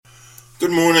Good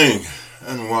morning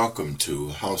and welcome to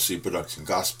House C Production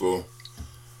Gospel.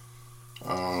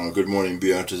 Good morning,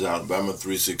 Beatrice, Alabama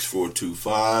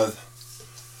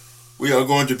 36425. We are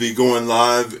going to be going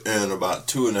live in about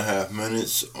 2.5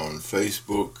 minutes on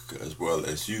Facebook as well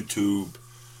as YouTube.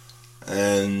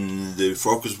 And the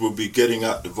focus will be getting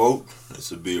out the vote. This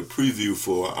will be a preview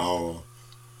for our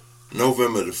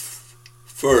November the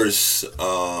 1st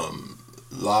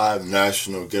live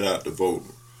national Get Out the Vote,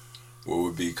 where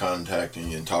we'll be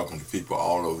contacting and talking to people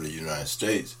all over the United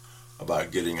States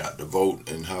about getting out the vote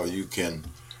and how you can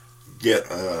get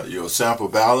your sample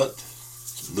ballot,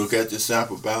 look at your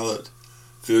sample ballot,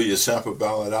 fill your sample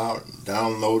ballot out,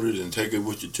 download it, and take it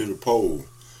with you to the poll.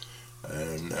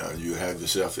 And you have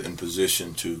yourself in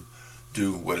position to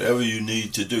do whatever you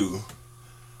need to do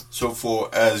so far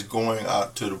as going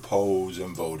out to the polls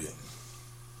and voting.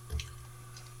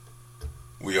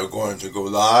 We are going to go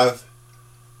live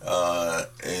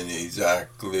in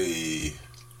exactly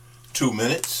 2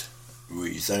 minutes.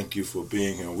 We thank you for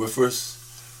being here with us.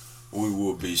 We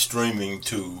will be streaming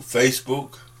to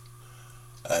Facebook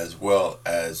as well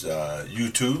as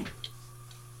YouTube,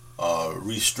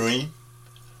 restream,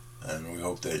 and we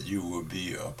hope that you will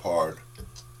be a part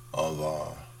of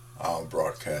our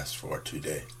broadcast for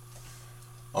today.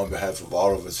 On behalf of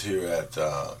all of us here at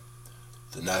the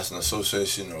National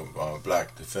Association of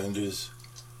Black Defenders,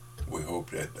 we hope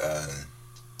that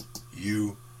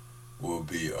you will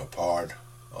be a part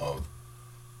of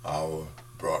our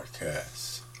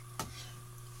broadcast.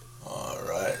 All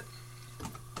right.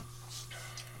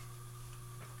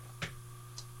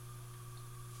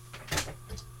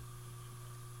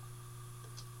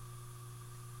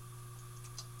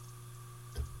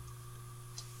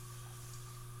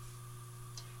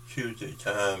 Choose a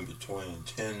time between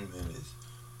 10 minutes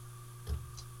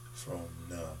from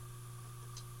now.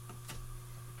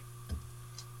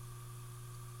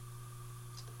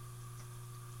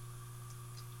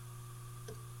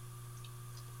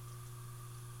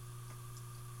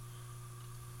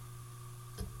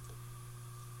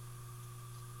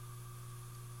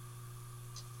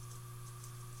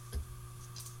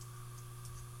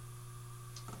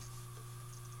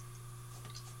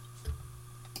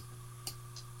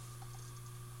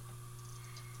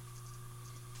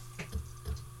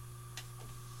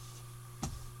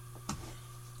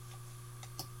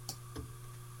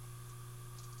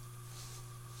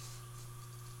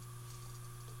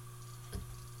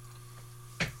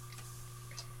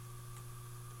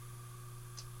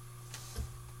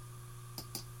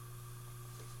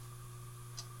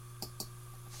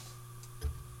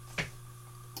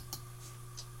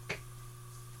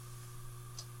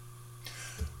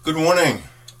 Good morning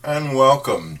and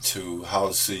welcome to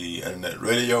House C Internet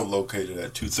Radio, located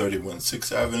at 231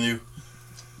 6th Avenue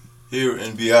here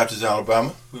in Beatrice,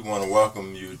 Alabama. We want to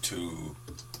welcome you to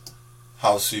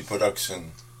House C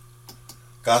Production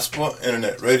Gospel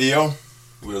Internet Radio.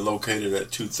 We're located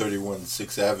at 231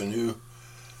 6th Avenue.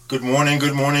 Good morning,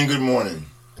 good morning, good morning,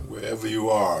 wherever you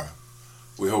are.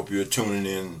 We hope you're tuning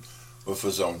in with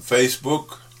us on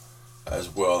Facebook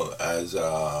as well as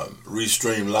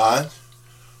Restream Live.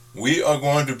 We are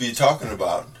going to be talking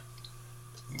about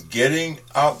getting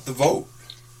out the vote.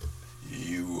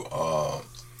 You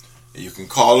can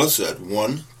call us at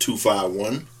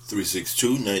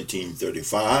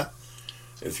 1-251-362-1935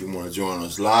 if you want to join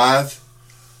us live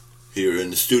here in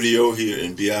the studio here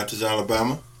in Beatrice,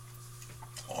 Alabama.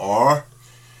 Or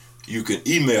you can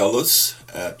email us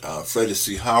at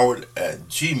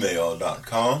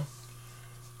freddiechoward@gmail.com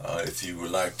if you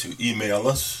would like to email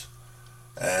us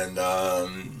and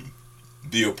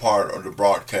be a part of the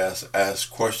broadcast,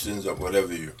 ask questions or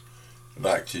whatever you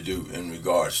like to do in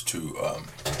regards to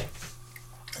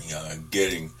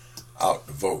getting out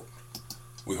the vote.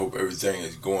 We hope everything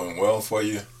is going well for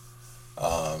you.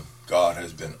 God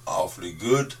has been awfully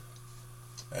good,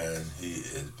 and He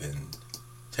has been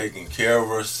taking care of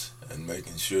us and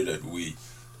making sure that we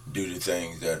do the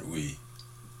things that we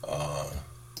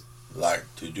like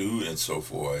to do, and so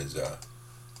forth as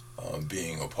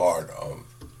being a part of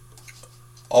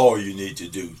all you need to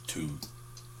do to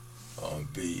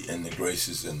be in the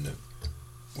graces and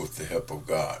with the help of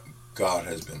God. God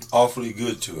has been awfully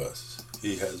good to us.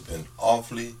 He has been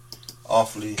awfully,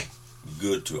 awfully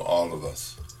good to all of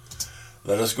us.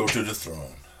 Let us go to the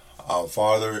throne. Our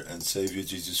Father and Savior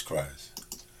Jesus Christ,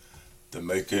 the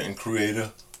maker and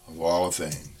creator of all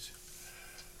things.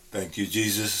 Thank you,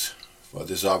 Jesus, for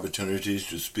this opportunity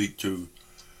to speak to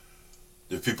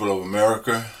the people of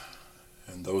America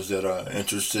and those that are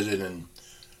interested in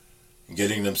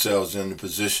getting themselves in the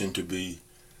position to be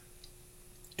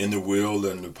in the will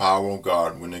and the power of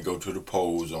God when they go to the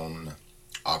polls on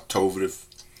November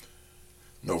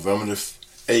the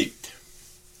 8th,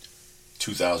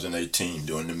 2018,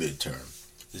 during the midterm.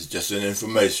 It's just an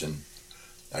information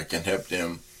that can help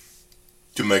them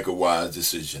to make a wise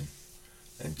decision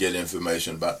and get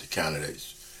information about the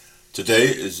candidates. Today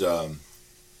is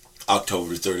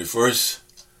October 31st,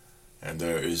 and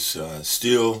there is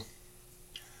still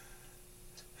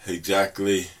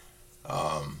exactly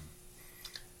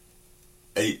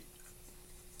 8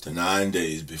 to 9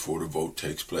 days before the vote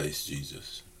takes place,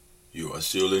 Jesus. You are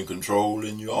still in control,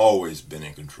 and you've always been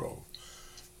in control.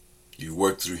 You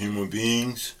work through human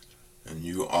beings, and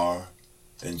you are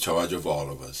in charge of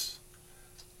all of us.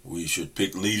 We should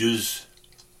pick leaders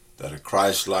that are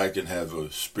Christ-like and have a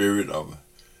spirit of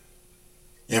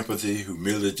empathy,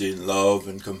 humility, love,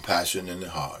 and compassion in their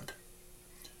heart.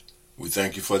 We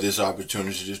thank you for this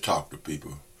opportunity to talk to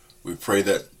people. We pray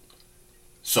that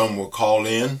some will call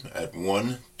in at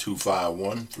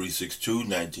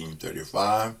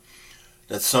 1-251-362-1935,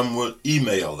 that some will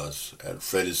email us at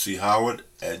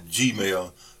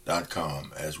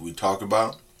freddiechoward@gmail.com as we talk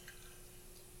about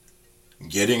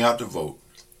getting out to vote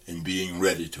and being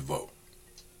ready to vote.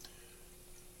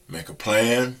 Make a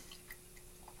plan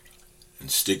and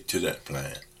stick to that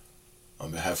plan. On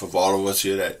behalf of all of us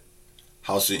here at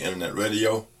Housing Internet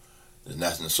Radio, the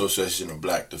National Association of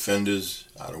Black Defenders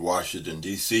out of Washington,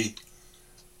 D.C.,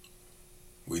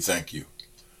 we thank you.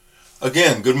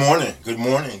 Again, good morning, good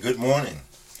morning, good morning.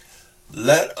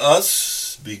 Let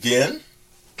us begin.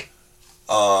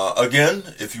 Again,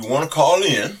 if you want to call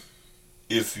in,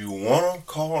 if you want to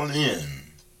call in,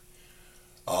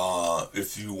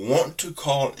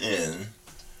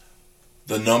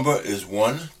 the number is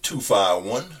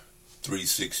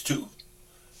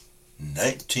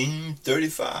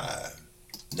 1-251-362-1935.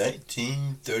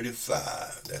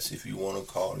 1935. That's if you want to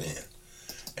call in.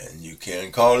 And you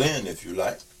can call in if you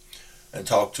like and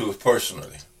talk to us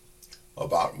personally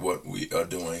about what we are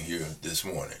doing here this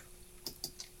morning.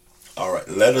 All right,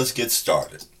 let us get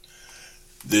started.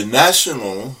 The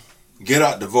National Get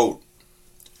Out the Vote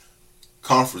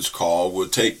conference call will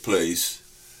take place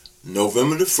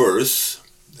November the 1st,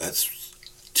 that's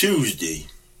Tuesday,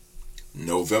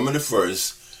 November the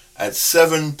 1st, at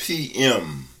 7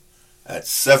 p.m. At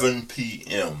 7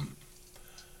 p.m.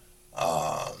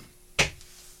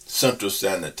 Central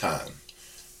Standard Time.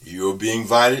 You'll be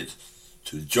invited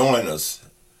to join us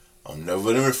on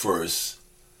November 1st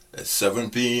at 7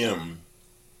 p.m.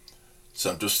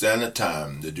 Central Standard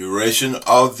Time. The duration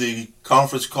of the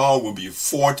conference call will be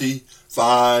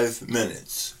 45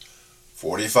 minutes.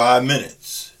 45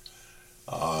 minutes.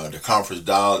 The conference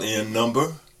dial-in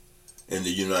number in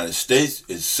the United States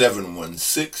is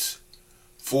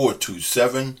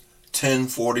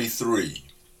 716-427-1043.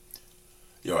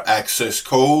 Your access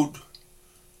code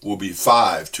will be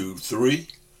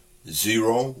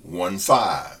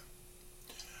 523015.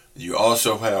 You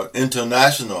also have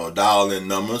international dial-in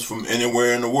numbers from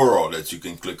anywhere in the world that you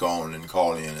can click on and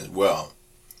call in as well.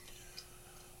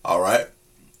 All right.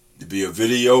 To be a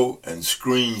video and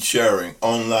screen sharing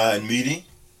online meeting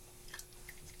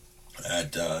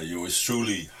at yours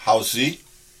truly, Housey.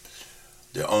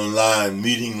 The online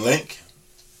meeting link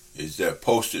is there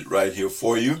posted right here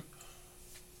for you.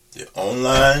 The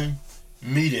online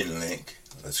meeting link.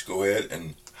 Let's go ahead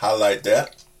and highlight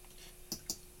that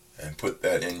and put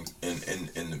that in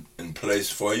place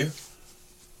for you.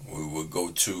 We will go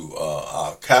to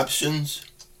our captions,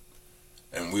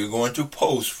 and we're going to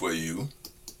post for you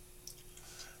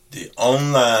the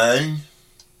online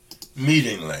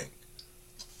meeting link.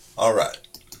 All right.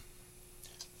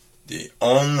 The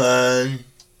online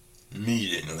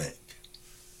meeting link.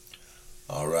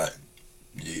 All right.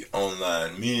 The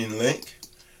online meeting link.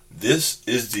 This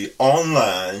is the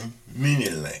online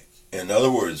meeting link. In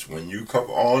other words, when you come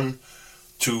on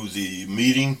to the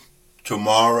meeting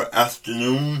tomorrow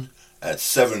afternoon at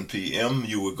 7 p.m.,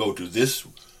 you will go to this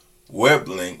web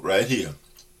link right here.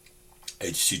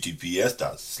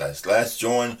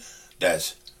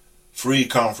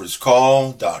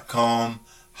 https://join-freeconferencecall.com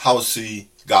Housey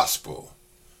Gospel.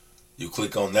 You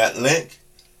click on that link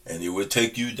and it will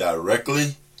take you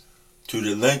directly to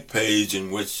the link page in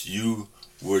which you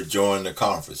will join the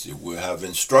conference. It will have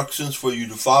instructions for you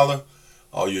to follow.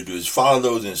 All you do is follow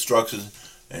those instructions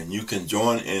and you can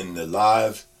join in the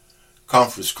live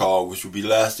conference call, which will be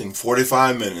lasting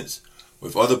 45 minutes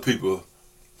with other people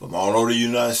from all over the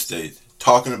United States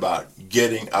talking about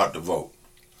getting out the vote.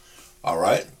 All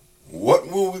right? What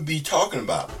will we be talking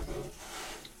about?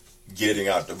 Getting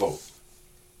out the vote.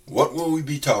 What will we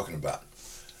be talking about?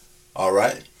 All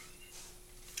right?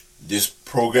 This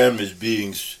program is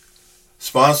being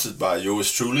sponsored by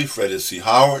yours truly, Freddie C.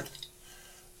 Howard,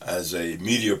 as a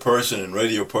media person and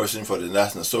radio person for the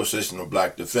National Association of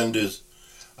Black Defenders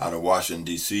out of Washington,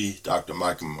 D.C. Dr.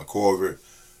 Michael McCorvey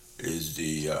is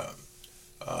the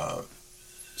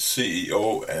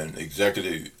CEO and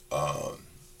executive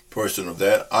person of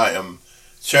that. I am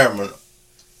chairman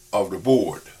of the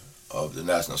board of the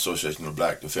National Association of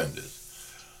Black Defenders.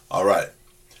 All right.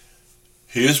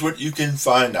 Here's what you can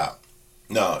find out.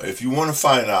 Now, if you want to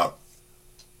find out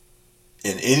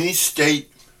in any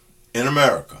state in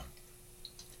America,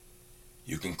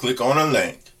 you can click on a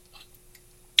link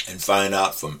and find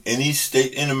out from any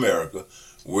state in America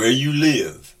where you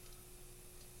live.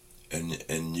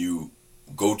 And you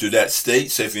go to that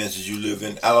state. Say, for instance, you live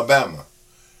in Alabama.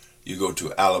 You go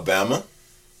to Alabama.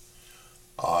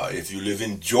 If you live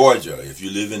in Georgia, if you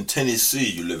live in Tennessee,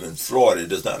 you live in Florida, it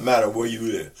does not matter where you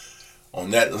live.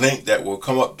 On that link that will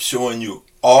come up showing you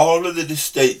all of the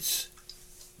states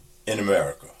in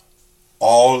America.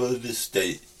 All of the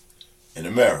states in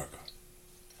America.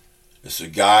 It's a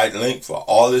guide link for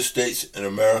all the states in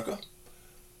America.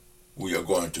 We are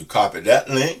going to copy that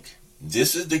link.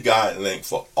 This is the guide link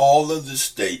for all of the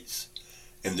states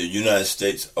in the United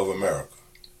States of America.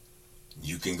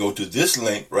 You can go to this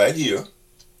link right here.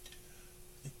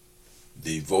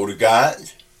 The voter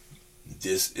guide.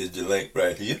 This is the link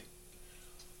right here.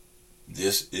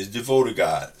 This is the voter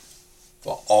guide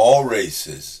for all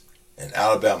races in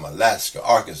Alabama, Alaska,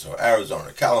 Arkansas,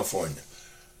 Arizona, California.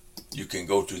 You can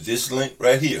go to this link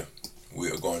right here. We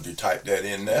are going to type that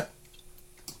in there.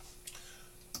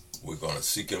 We're going to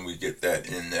see, can we get that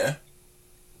in there?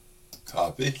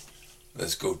 Copy.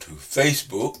 Let's go to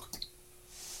Facebook.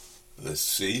 Let's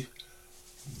see.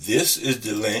 This is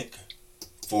the link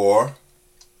for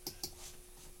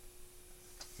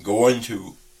going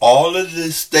to all of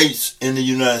the states in the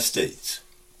United States.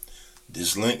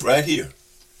 This link right here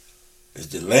is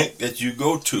the link that you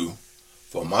go to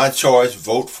for My Choice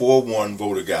Vote for One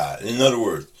voter guide. In other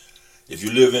words, if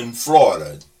you live in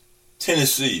Florida,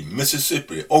 Tennessee,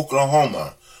 Mississippi,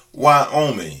 Oklahoma,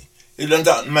 Wyoming, it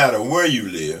doesn't matter where you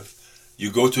live,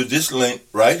 you go to this link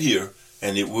right here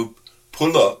and it will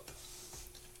pull up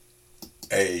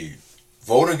a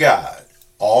voter guide,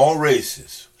 all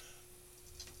races.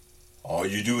 All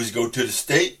you do is go to the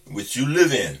state which you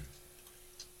live in.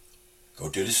 Go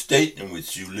to the state in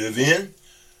which you live in,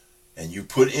 and you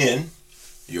put in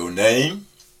your name,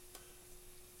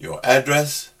 your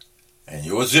address, and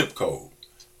your zip code.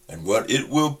 And what it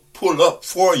will pull up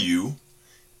for you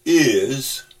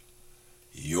is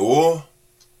your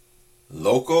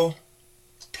local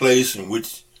place in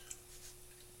which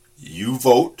you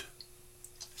vote.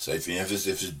 Say, for instance,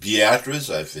 if it's Beatrice,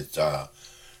 if it's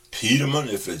Peterman,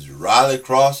 if it's Riley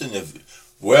Crossing,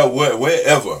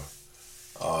 wherever.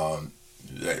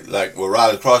 Like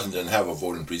Riley Crossing doesn't have a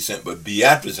voting precinct, but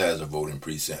Beatrice has a voting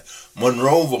precinct.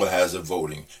 Monroeville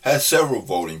has several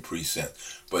voting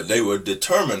precincts, but they will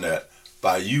determine that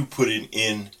by you putting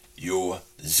in your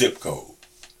zip code.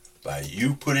 By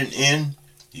you putting in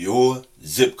your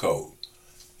zip code,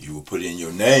 you will put in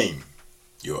your name,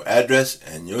 your address,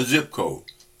 and your zip code.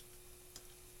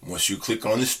 Once you click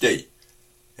on the state,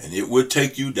 and it will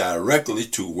take you directly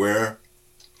to where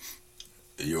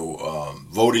your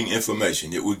voting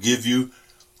information. It will give you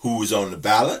who is on the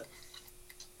ballot,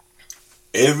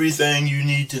 everything you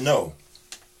need to know,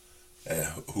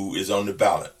 who is on the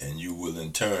ballot, and you will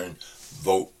in turn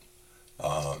vote.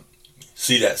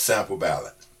 See that sample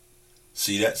ballot.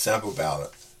 See that sample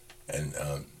ballot, and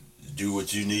do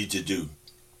what you need to do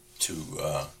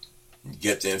to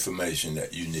get the information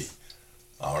that you need.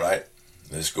 All right.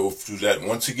 Let's go through that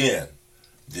once again.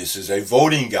 This is a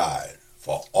voting guide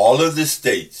for all of the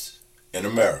states in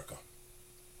America.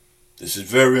 This is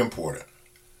very important.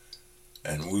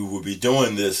 And we will be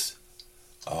doing this.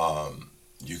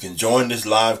 You can join this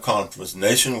live conference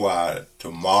nationwide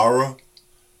tomorrow,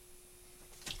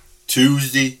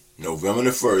 Tuesday, November the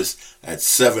 1st at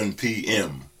 7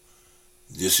 p.m.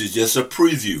 This is just a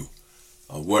preview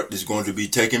of what is going to be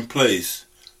taking place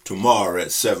tomorrow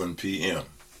at 7 p.m.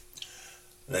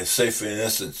 Let's say, for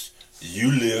instance, you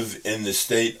live in the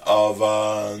state of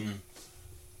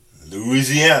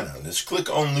Louisiana. Let's click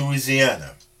on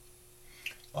Louisiana.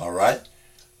 All right.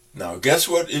 Now, guess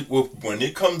what? When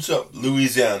it comes up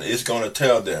Louisiana, it's going to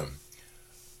tell them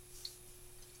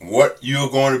what you're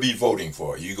going to be voting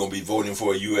for. You're going to be voting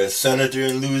for a U.S. Senator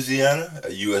in Louisiana,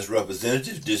 a U.S.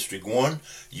 Representative, District 1,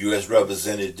 U.S.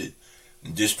 Representative,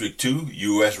 District 2,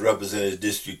 U.S. Representative,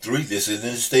 District 3. This is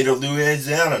in the state of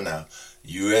Louisiana now.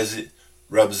 U.S.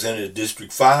 Representative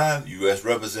District 5, U.S.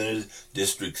 Representative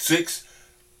District 6,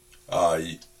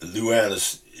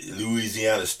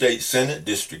 Louisiana State Senate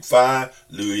District 5,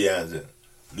 Louisiana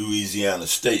Louisiana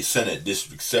State Senate,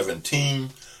 District 17,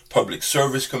 Public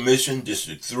Service Commission,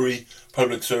 District 3,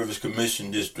 Public Service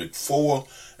Commission, District 4,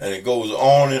 and it goes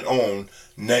on and on,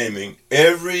 naming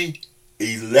every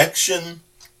election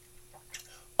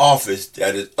office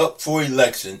that is up for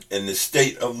election in the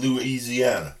state of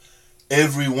Louisiana.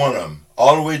 Every one of them,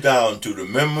 all the way down to the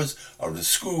members of the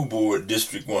school board,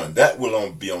 District 1. That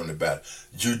will be on the ballot.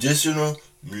 Judicial,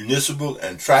 Municipal,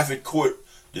 and Traffic Court,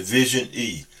 Division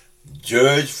E.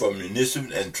 Judge for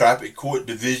Municipal and Traffic Court,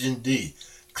 Division D.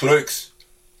 Clerks,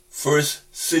 First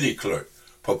City Clerk.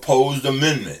 Proposed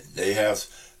amendment. They have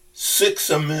 6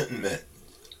 amendments.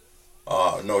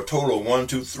 Total of 1,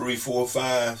 2, 3, 4,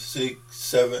 5, 6,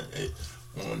 7, 8.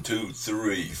 1, 2,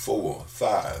 3, 4,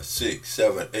 5, 6,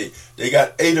 7, 8. They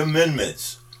got 8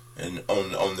 amendments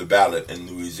on the ballot in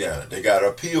Louisiana. They got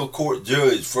appeal court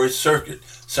judge, First Circuit,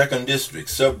 2nd District,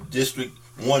 Sub-District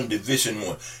 1, Division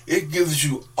 1. It gives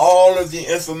you all of the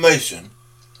information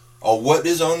of what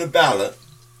is on the ballot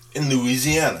in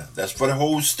Louisiana. That's for the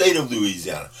whole state of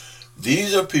Louisiana.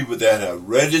 These are people that have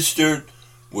registered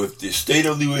with the state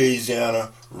of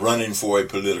Louisiana running for a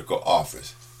political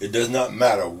office. It does not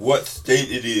matter what state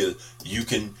it is, you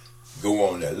can go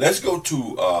on there. Let's go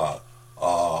to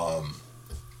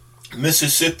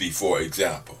Mississippi, for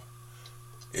example.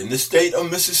 In the state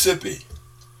of Mississippi,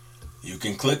 you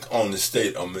can click on the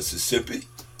state of Mississippi,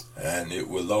 and it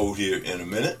will load here in a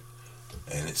minute.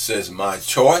 And it says My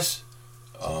Choice,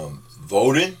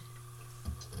 voting,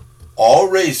 all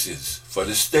races for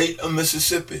the state of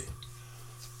Mississippi.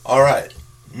 All right,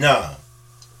 now,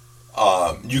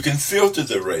 you can filter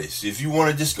the race. If you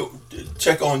want to just go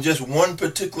check on just one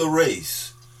particular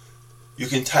race, you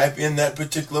can type in that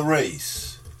particular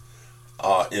race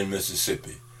in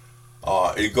Mississippi.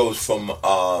 It goes from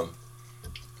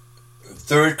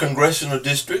 3rd Congressional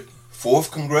District,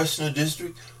 4th Congressional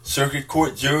District, Circuit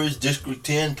Court Judge, District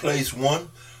 10, Place 1,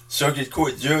 Circuit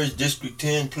Court Judge, District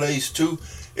 10, Place 2.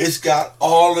 It's got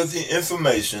all of the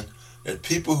information that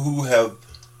people who have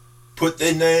put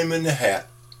their name in the hat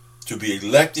to be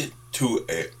elected to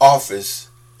an office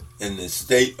in the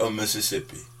state of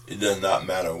Mississippi. It does not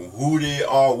matter who they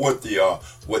are, what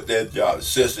their job. It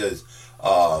says as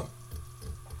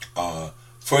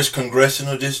 1st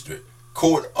Congressional District,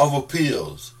 Court of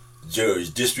Appeals,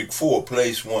 Judge, District 4,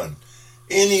 Place 1.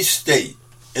 Any state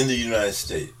in the United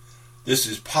States. This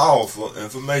is powerful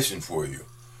information for you.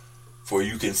 For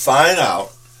you can find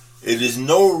out it is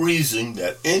no reason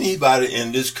that anybody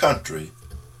in this country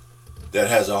that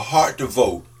has a heart to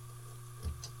vote,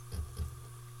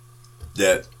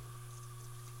 that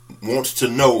wants to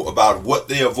know about what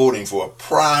they are voting for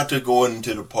prior to going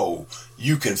into the poll,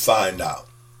 you can find out.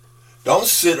 Don't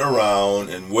sit around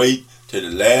and wait till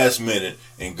the last minute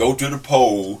and go to the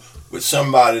poll with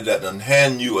somebody that done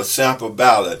hand you a sample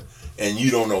ballot and you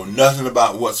don't know nothing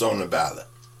about what's on the ballot.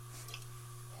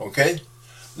 Okay?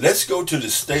 Let's go to the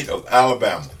state of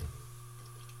Alabama.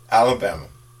 Alabama.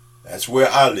 That's where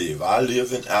I live. I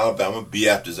live in Alabama,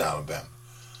 Beatrice, Alabama.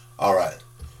 All right.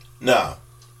 Now,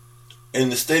 in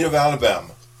the state of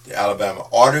Alabama, the Alabama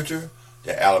Auditor,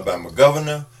 the Alabama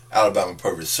Governor, Alabama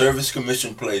Public Service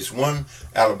Commission, Place 1,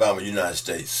 Alabama United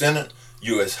States Senate,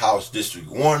 U.S. House District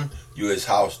 1, U.S.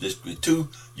 House District 2,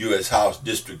 U.S. House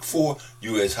District 4,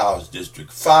 U.S. House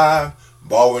District 5,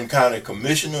 Baldwin County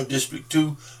Commissioner District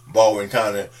 2, Baldwin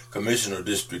County Commissioner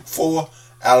District 4,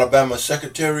 Alabama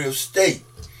Secretary of State,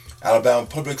 Alabama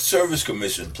Public Service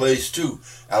Commission, Place 2,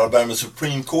 Alabama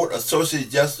Supreme Court Associate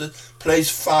Justice, Place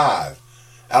 5,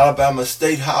 Alabama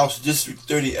State House District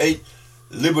 38,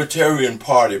 Libertarian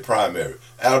Party primary,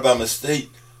 Alabama State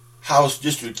House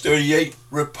District 38,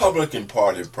 Republican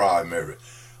Party primary.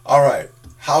 All right,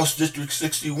 House District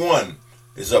 61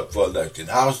 is up for election.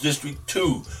 House District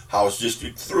 2, House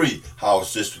District 3,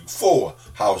 House District 4,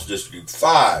 House District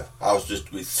 5, House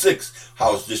District 6,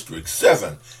 House District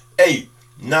 7, 8,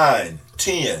 9,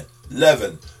 10,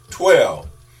 11, 12,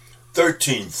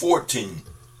 13, 14,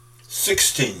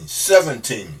 16,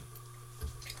 17,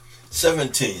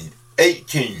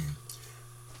 18,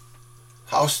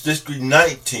 House District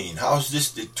 19, House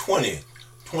District 20,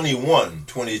 21,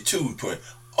 22, 20.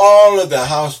 All of the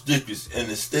House districts in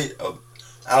the state of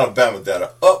Alabama that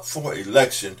are up for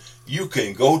election, you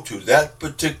can go to that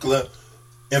particular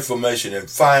information and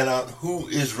find out who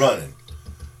is running.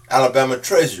 Alabama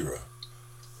Treasurer.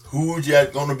 Who's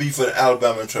that going to be for the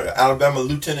Alabama Treasurer? Alabama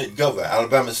Lieutenant Governor.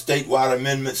 Alabama Statewide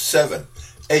Amendment 7,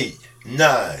 8,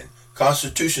 9.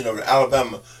 Constitution of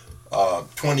Alabama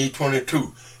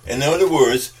 2022. In other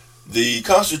words, the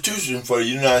Constitution for the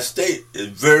United States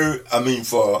is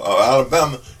for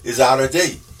Alabama is out of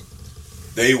date.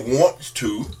 They want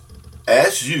to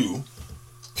asked you,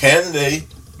 can they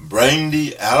bring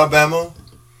the Alabama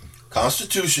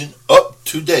Constitution up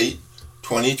to date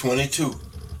 2022?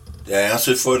 The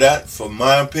answer for that, from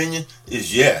my opinion,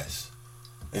 is yes.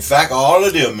 In fact, all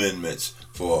of the amendments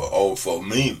for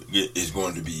me is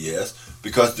going to be yes,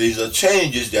 because these are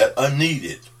changes that are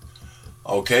needed.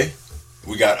 Okay?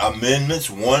 We got amendments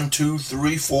 1, 2,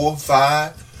 3, 4,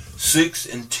 5, 6,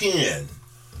 and 10.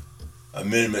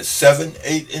 Amendments 7,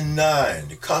 8, and 9.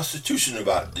 The Constitution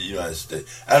about the United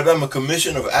States. Alabama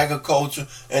Commission of Agriculture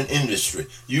and Industry.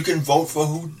 You can vote for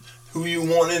who you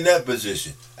want in that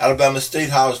position. Alabama State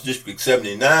House District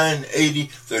 79, 80,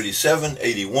 37,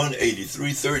 81,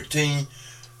 83, 13,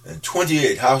 and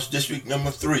 28. House District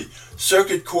number 3.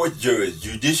 Circuit Court Judge.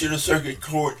 Judicial Circuit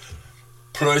Court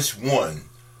place 1.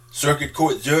 Circuit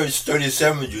Court Judge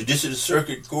 37. Judicial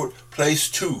Circuit Court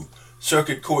place 2.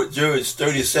 Circuit Court Judge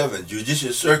 37,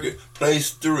 Judicial Circuit,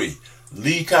 Place 3.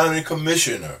 Lee County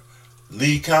Commissioner,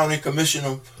 Lee County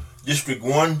Commissioner, District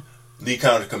 1. Lee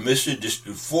County Commissioner,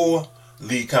 District 4.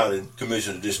 Lee County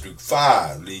Commissioner, District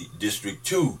 5. Lee District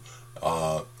 2.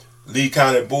 Lee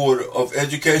County Board of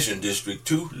Education, District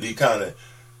 2. Lee County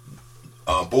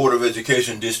Board of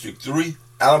Education, District 3.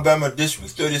 Alabama District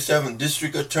 37,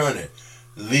 District Attorney.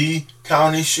 Lee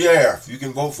County Sheriff. You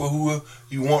can vote for who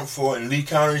you want for in Lee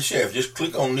County Sheriff. Just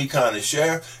click on Lee County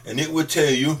Sheriff and it will tell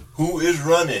you who is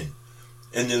running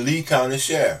in the Lee County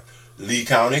Sheriff. Lee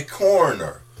County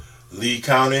Coroner. Lee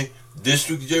County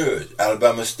District Judge.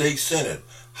 Alabama State Senate.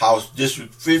 House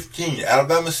District 15.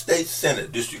 Alabama State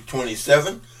Senate. District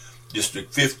 27.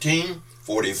 District 15.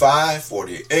 45.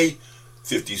 48.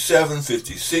 57.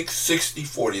 56. 60.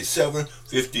 47.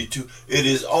 52. It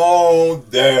is all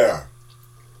there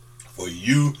for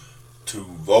you to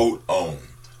vote on.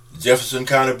 Jefferson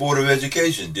County Board of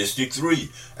Education, District 3,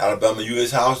 Alabama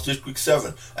U.S. House, District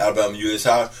 7, Alabama U.S.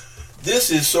 House. This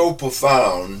is so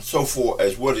profound, so far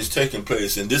as what is taking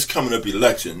place in this coming up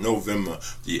election, November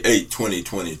the 8th,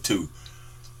 2022.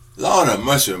 Lord have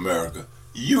mercy, America.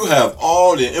 You have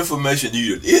all the information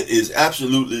needed. It is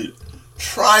absolutely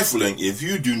trifling if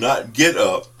you do not get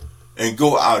up and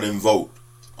go out and vote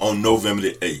on November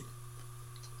the 8th.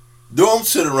 Don't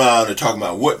sit around and talk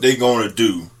about what they're going to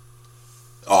do.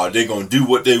 They're going to do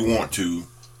what they want to.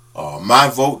 My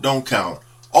vote don't count.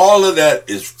 All of that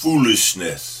is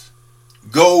foolishness.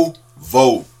 Go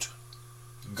vote.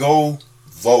 Go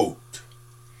vote.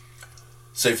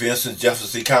 Say, for instance,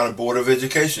 Jefferson County Board of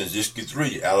Education, District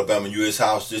 3, Alabama U.S.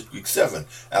 House, District 7,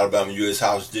 Alabama U.S.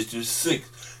 House, District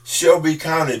 6, Shelby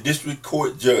County District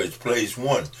Court Judge, Place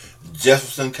 1,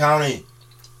 Jefferson County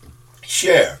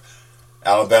Sheriff,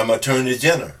 Alabama Attorney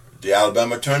General. The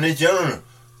Alabama Attorney General.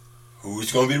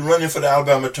 Who's going to be running for the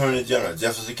Alabama Attorney General?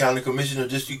 Jefferson County Commissioner,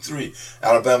 District 3.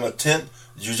 Alabama 10th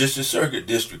Judicial Circuit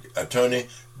District. Attorney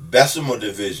Bessemer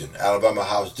Division. Alabama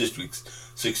House District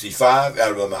 65.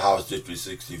 Alabama House District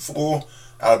 64.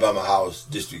 Alabama House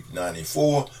District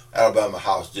 94. Alabama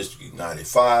House District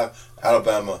 95.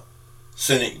 Alabama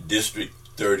Senate District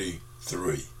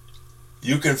 33.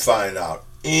 You can find out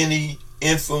any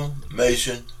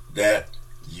information that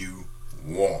you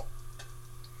want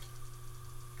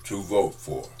to vote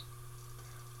for.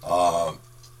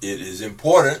 It is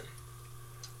important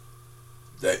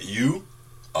that you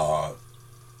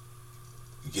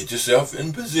get yourself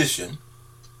in position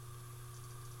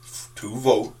to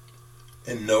vote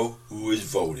and know who is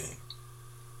voting.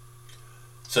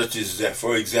 Such as that,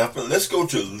 for example, let's go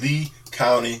to Lee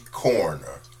County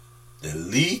Coroner. The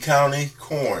Lee County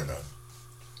Coroner.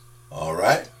 All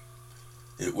right?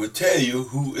 It will tell you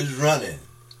who is running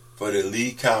for the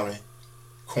Lee County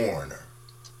Coroner.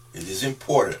 It is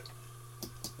important.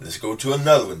 Let's go to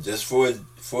another one, just for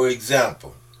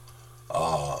example.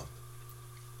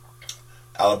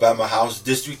 Alabama House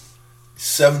District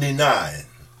 79.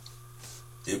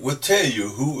 It will tell you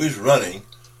who is running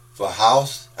for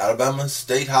Alabama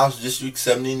State House District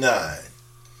 79.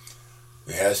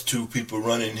 It has 2 people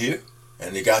running here,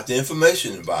 and they got the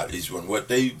information about each one, what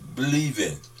they believe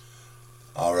in.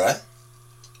 All right.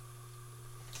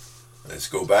 Let's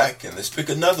go back and let's pick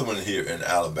another one here in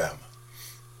Alabama.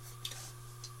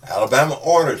 Alabama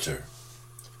Auditor.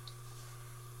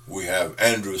 We have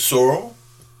Andrew Sorrell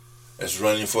that's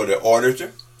running for the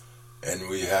auditor, and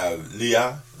we have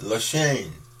Leah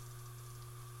Lashane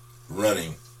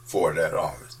running for that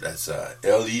office. That's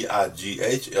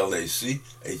Leighlachine,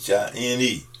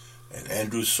 and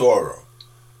Andrew Sorrell.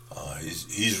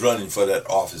 He's running for that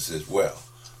office as well.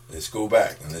 Let's go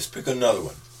back and let's pick another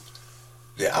one.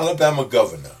 The Alabama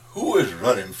governor. Who is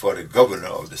running for the governor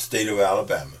of the state of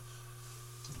Alabama?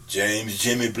 James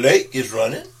Jimmy Blake is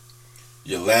running.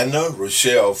 Yolanda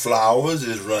Rochelle Flowers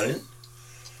is running.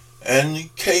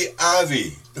 And Kay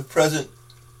Ivey, the present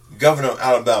governor of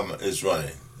Alabama, is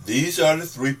running. These are the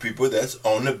three people that's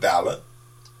on the ballot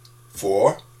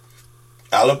for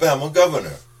Alabama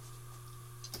governor.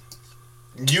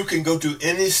 You can go to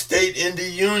any state in the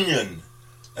union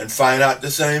and find out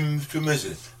the same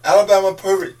commission. Alabama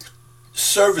Public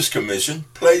Service Commission,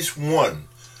 place 1.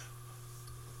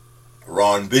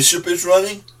 Ron Bishop is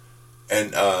running,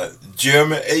 and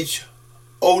Jeremy H.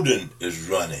 Oden is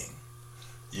running.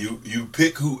 You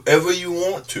pick whoever you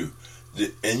want to,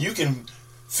 and you can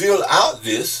fill out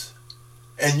this,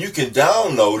 and you can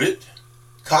download it,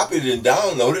 copy it and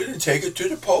download it, and take it to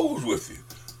the polls with you.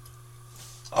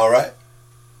 All right.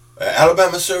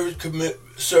 Alabama Service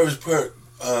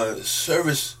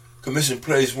Commission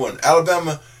place 1.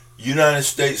 Alabama United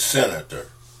States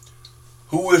Senator.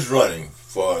 Who is running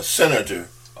for Senator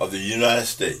of the United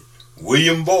States?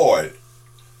 William Boyd.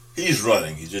 He's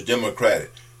running. He's a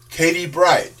Democrat. Katie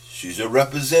Bright. She's a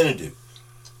representative.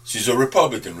 She's a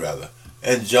Republican, rather.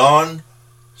 And John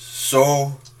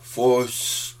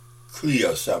Sophocleus.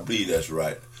 I believe that's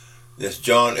right. That's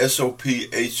John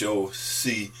Sophocleus.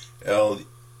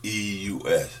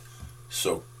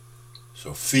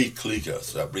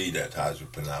 Sophocleus. I believe that's how you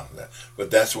pronounce that.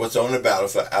 But that's what's on the ballot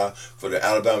for the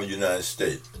Alabama United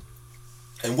States.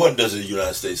 And what does a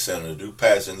United States Senator do?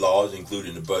 Passing laws,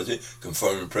 including the budget,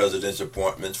 confirming president's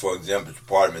appointments, for example,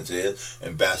 department heads,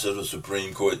 ambassadors,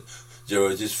 Supreme Court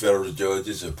judges, federal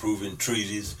judges, approving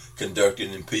treaties,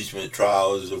 conducting impeachment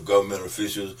trials of government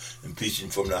officials, impeaching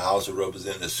from the House of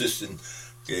Representatives, assisting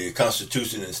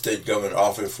Constitution and state government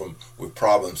office with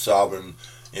problem solving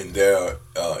in their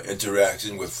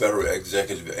interaction with federal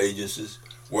executive agencies,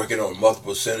 working on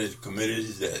multiple Senate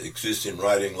committees that exist in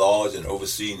writing laws and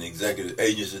overseeing executive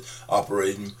agencies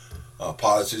operating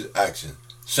policies action.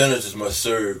 Senators must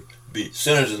be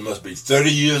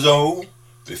 30 years old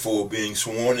before being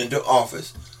sworn into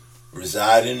office,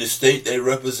 reside in the state they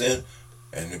represent,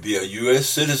 and to be a U.S.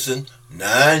 citizen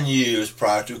 9 years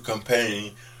prior to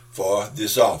campaigning for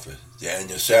this office. The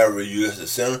annual salary of U.S.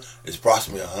 Senator is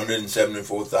approximately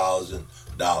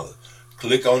 $174,000.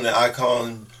 Click on the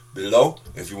icon below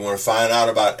if you want to find out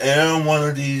about any one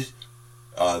of these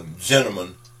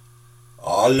gentlemen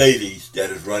or ladies that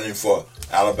is running for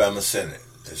Alabama Senate.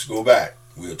 Let's go back.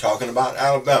 We are talking about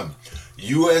Alabama.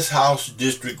 U.S. House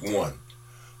District 1.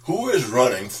 Who is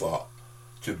running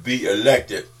to be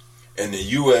elected in the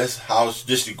U.S. House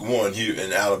District 1 here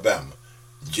in Alabama?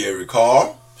 Jerry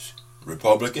Carr,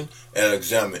 Republican.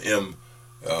 Alexander M.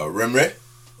 Remry,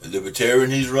 a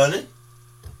Libertarian, he's running.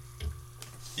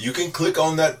 You can click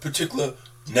on that particular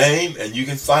name and you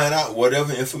can find out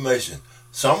whatever information.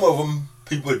 Some of them,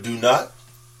 people do not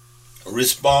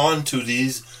respond to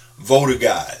these voter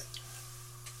guides.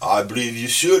 I believe you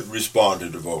should respond to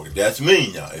the voter. That's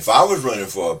me now. If I was running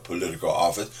for a political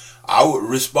office, I would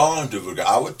respond to the voter.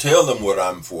 I would tell them what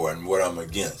I'm for and what I'm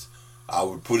against. I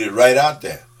would put it right out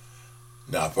there.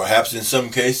 Now, perhaps in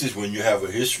some cases, when you have a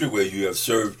history where you have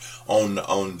served in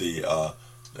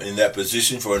that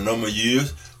position for a number of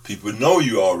years, people know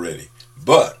you already.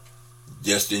 But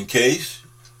just in case,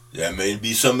 there may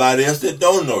be somebody else that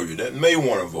don't know you that may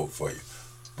want to vote for you.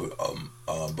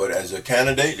 But as a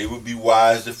candidate, it would be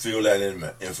wise to fill that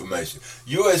information.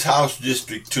 U.S. House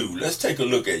District 2. Let's take a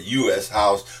look at U.S.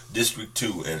 House District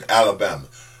 2 in Alabama.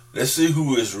 Let's see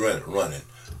who is running.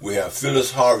 We have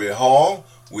Phyllis Harvey Hall.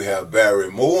 We have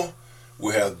Barry Moore.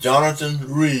 We have Jonathan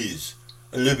Rees,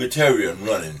 a Libertarian,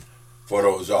 running for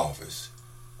those offices.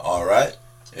 All right?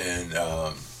 And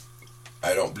I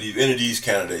don't believe any of these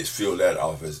candidates fill that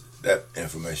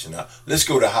information out. Let's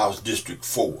go to House District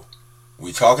 4.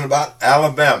 We're talking about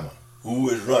Alabama. Who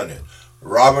is running?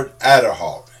 Robert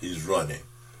Adderhawk, he's running.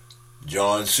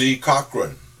 John C.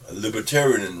 Cochran, a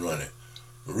Libertarian, running.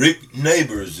 Rick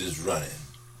Neighbors is running.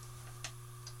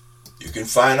 You can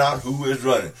find out who is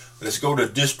running. Let's go to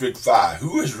District 5.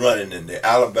 Who is running in the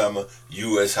Alabama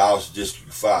U.S. House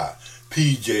District 5?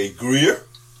 P.J. Greer,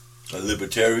 a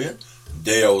Libertarian.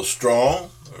 Dale Strong,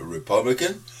 a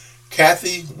Republican.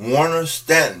 Kathy Warner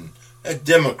Stanton, a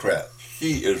Democrat.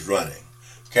 She is running.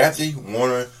 Kathy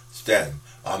Warner Stanton.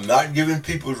 I'm not giving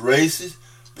people's races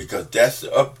because that's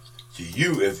up to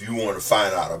you if you want to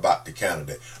find out about the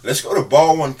candidate. Let's go to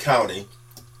Baldwin County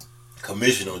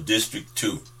Commissioner District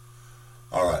 2.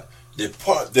 All right. The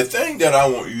thing that I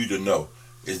want you to know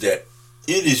is that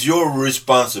it is your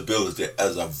responsibility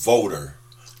as a voter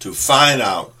to find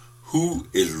out who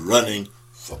is running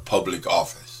for public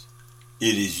office.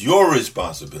 It is your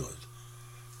responsibility.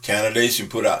 Candidates can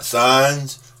put out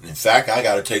signs. In fact, I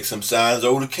got to take some signs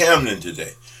over to Camden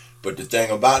today But the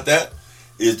thing about that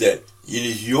is that it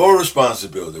is your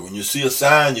responsibility. When you see a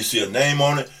sign, you see a name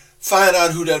on it, find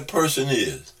out who that person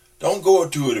is. Don't go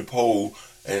to the poll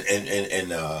and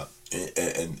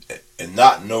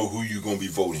not know who you're going to be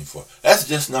voting for. That's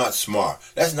just not smart.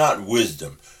 That's not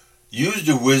wisdom. Use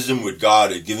the wisdom with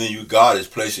God is giving you. God is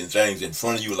placing things in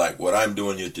front of you like what I'm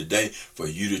doing here today for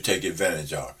you to take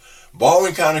advantage of.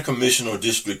 Baldwin County Commissioner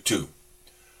District 2.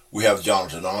 We have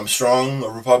Jonathan Armstrong, a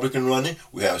Republican running.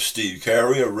 We have Steve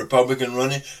Carey, a Republican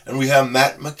running. And we have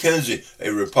Matt McKenzie,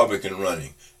 a Republican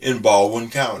running in Baldwin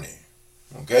County.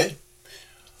 Okay?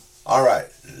 All right.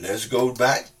 Let's go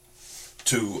back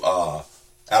to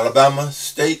Alabama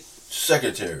State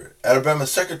Secretary. Alabama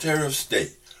Secretary of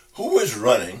State. Who is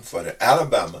running for the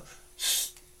Alabama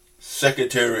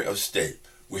Secretary of State?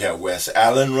 We have Wes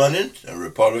Allen running, a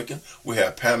Republican. We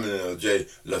have Pamela J.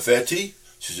 Lafferty.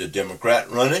 She's a Democrat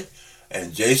running.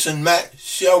 And Jason Matt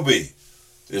Shelby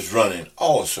is running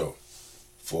also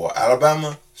for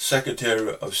Alabama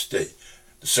Secretary of State.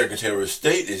 The Secretary of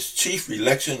State is Chief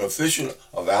Election Official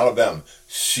of Alabama.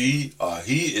 He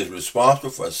is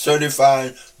responsible for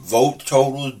certifying vote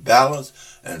totals, ballots,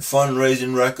 and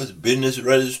fundraising records, business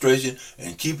registration,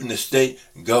 and keeping the state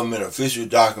government official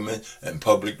documents and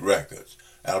public records.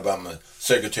 Alabama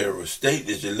Secretary of State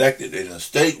is elected in a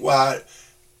statewide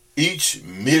each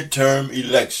midterm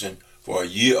election for a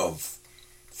year of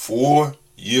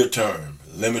 4-year term,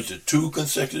 limited to 2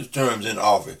 consecutive terms in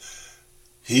office.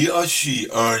 He or she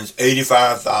earns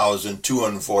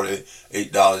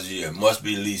 $85,248 a year, must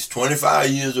be at least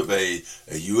 25 years of age,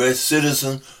 a U.S.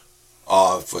 citizen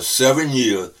for 7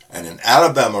 years, and an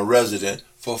Alabama resident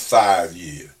for 5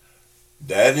 years.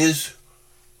 That is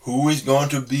who is going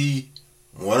to be,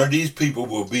 one of these people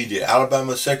will be the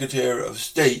Alabama Secretary of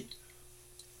State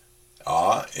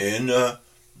will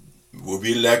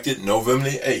be elected November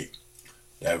 8th.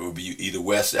 That will be either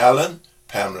Wes Allen,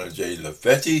 Pamela J.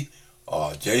 Lafferty,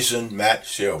 or Jason Matt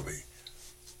Shelby.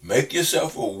 Make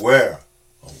yourself aware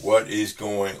of what is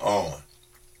going on.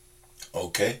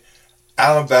 Okay?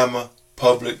 Alabama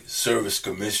Public Service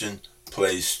Commission,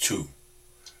 Place 2.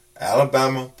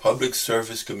 Alabama Public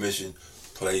Service Commission,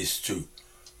 Place 2.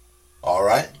 All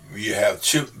right? You have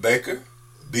Chip Beaker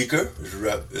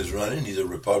is running. He's a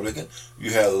Republican.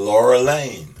 You have Laura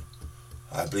Lane.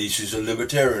 I believe she's a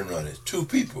Libertarian running. 2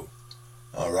 people.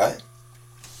 All right?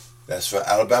 That's for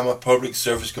Alabama Public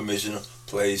Service Commission,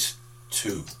 Place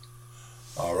 2.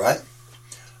 All right?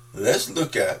 Let's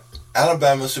look at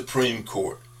Alabama Supreme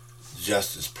Court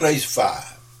Justice, Place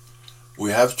 5.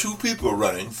 We have 2 people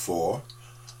running for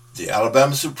the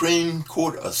Alabama Supreme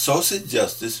Court Associate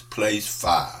Justice, Place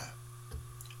 5.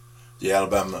 The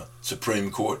Alabama Supreme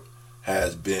Court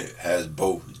has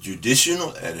both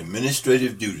judicial and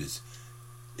administrative duties.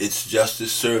 Its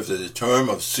justice serves as a term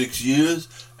of 6 years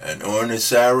and earns a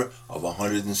salary of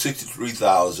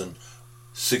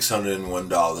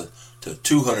 $163,601 to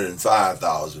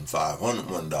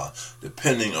 $205,501,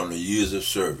 depending on the years of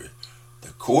service.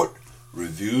 The court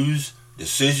reviews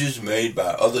decisions made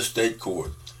by other state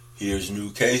courts, hears new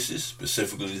cases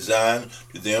specifically designed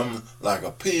to them like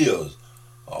appeals,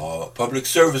 Public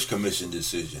Service Commission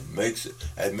decision, makes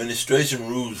administration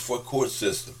rules for court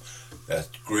system. That's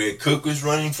Greg Cook is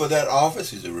running for that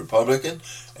office. He's a Republican.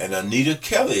 And Anita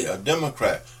Kelly, a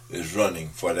Democrat, is running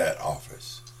for that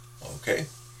office. Okay?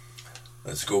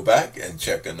 Let's go back and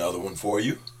check another one for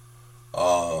you.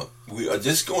 We are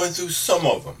just going through some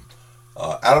of them.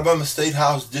 Alabama State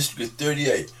House District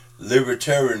 38,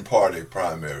 Libertarian Party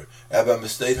primary. Alabama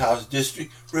State House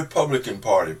District, Republican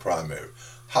Party primary.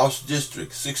 House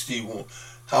District 61,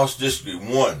 House District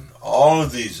 1. All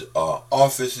of these are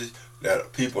offices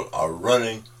that people are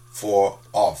running for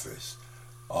office.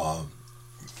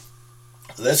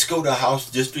 Let's go to House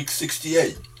District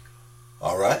 68.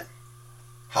 All right?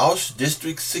 House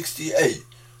District 68.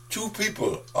 2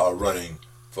 people are running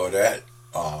for that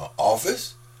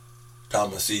office.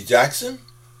 Thomas C. Jackson,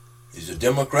 he's a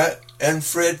Democrat, and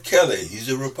Fred Kelly, he's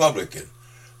a Republican.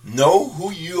 Know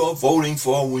who you are voting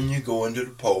for when you go into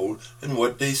the poll and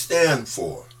what they stand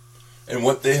for and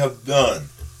what they have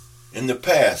done in the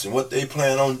past and what they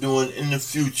plan on doing in the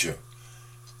future.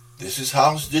 This is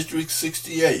House District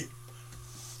 68.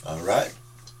 All right?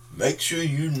 Make sure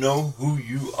you know who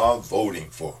you are voting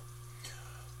for.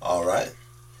 All right?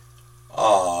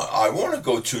 I want to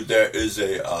go to, there is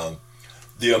the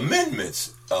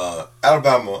amendments,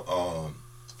 Alabama,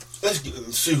 let's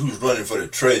see who's running for the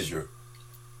treasurer.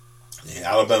 The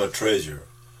Alabama treasurer.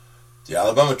 The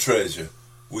Alabama treasurer,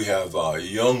 we have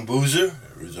Young Boozer,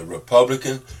 who's a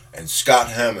Republican, and Scott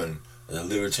Hammond, a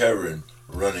Libertarian,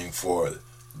 running for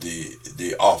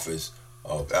the office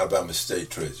of Alabama State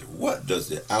Treasurer. What does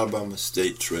the Alabama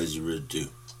State Treasurer do?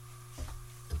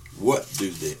 What do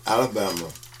the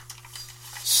Alabama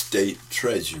State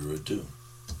Treasurer do?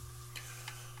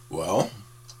 Well,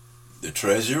 the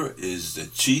Treasurer is the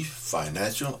Chief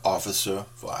Financial Officer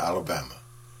for Alabama.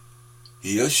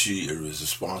 He or she is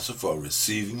responsible for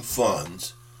receiving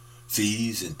funds,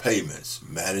 fees, and payments,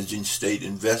 managing state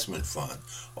investment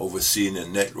funds, overseeing a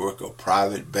network of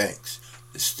private banks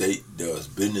the state does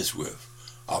business with,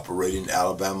 operating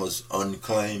Alabama's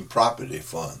unclaimed property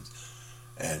funds,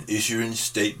 and issuing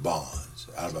state bonds.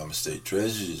 Alabama State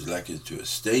Treasurer is elected to a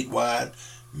statewide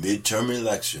midterm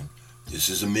election. This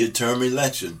is a midterm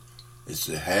election. It's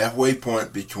the halfway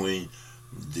point between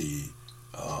the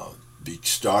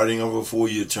starting of a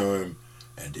 4-year term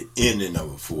and the ending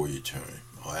of a 4-year term.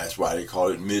 That's why they call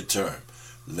it midterm.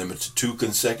 Limited to 2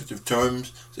 consecutive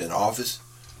terms in office.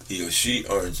 He or she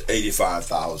earns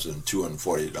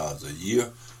 $85,240 a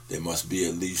year. They must be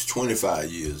at least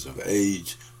 25 years of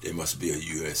age. They must be a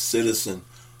U.S. citizen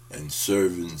and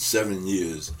serving 7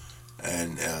 years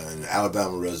and an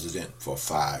Alabama resident for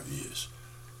 5 years.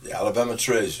 The Alabama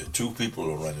Treasurer, 2 people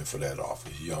are running for that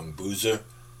office. Young Boozer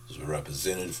is a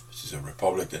representative, she's a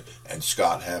Republican, and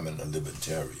Scott Hammond, a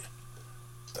Libertarian.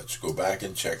 Let's go back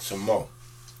and check some more.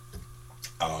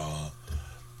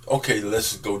 Okay,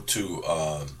 let's go to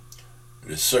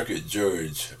the Circuit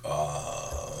Judge.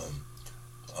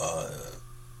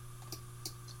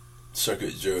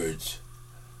 Circuit Judge,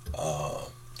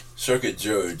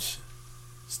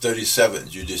 37th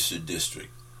Judicial District.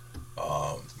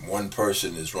 One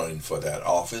person is running for that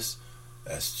office.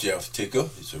 That's Jeff Ticker.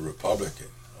 He's a Republican.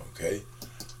 Okay,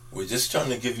 we're just trying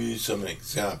to give you some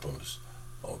examples.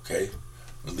 Okay,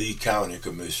 Lee County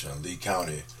Commissioner, Lee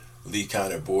County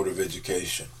Board of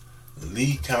Education,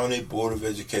 Lee County Board of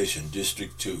Education,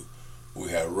 District 2. We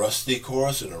have Rusty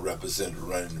Corson, a representative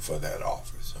running for that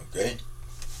office. Okay,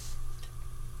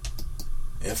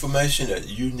 information that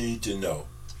you need to know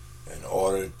in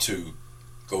order to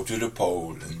go to the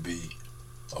poll and be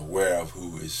aware of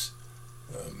who is.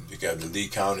 You got the Lee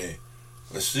County.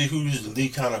 Let's see who's the Lee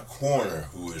County coroner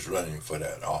who is running for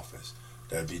that office.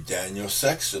 That'd be Daniel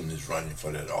Sexton is running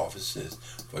for that office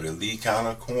for the Lee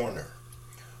County coroner.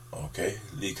 Okay,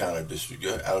 Lee County District,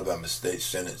 Alabama State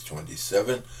Senate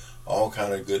 27. All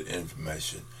kind of good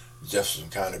information. Jefferson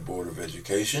County Board of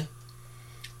Education,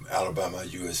 Alabama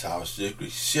U.S. House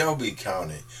District, Shelby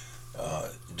County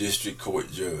District Court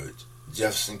Judge,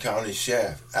 Jefferson County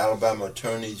Sheriff, Alabama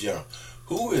Attorney General.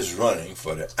 Who is running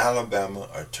for the Alabama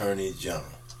Attorney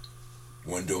General?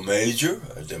 Wendell Major,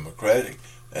 a Democratic,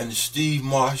 and Steve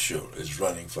Marshall is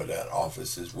running for that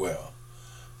office as well.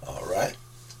 All right,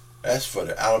 that's for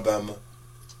the Alabama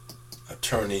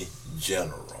Attorney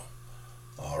General.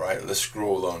 All right, let's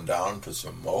scroll on down for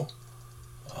some more.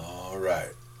 All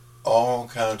right, all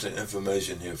kinds of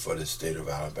information here for the state of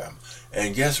Alabama.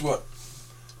 And guess what?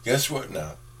 Guess what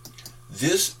now?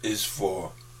 This is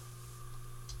for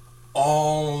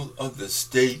all of the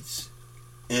states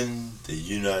in the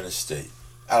United States.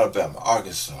 Alabama,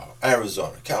 Arkansas,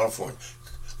 Arizona, California,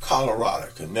 Colorado,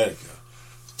 Connecticut,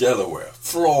 Delaware,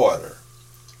 Florida,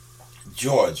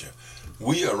 Georgia.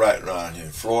 We are right around here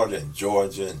in Florida and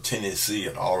Georgia and Tennessee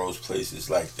and all those places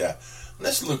like that.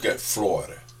 Let's look at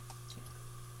Florida.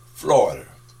 Florida,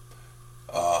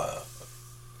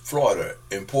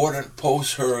 important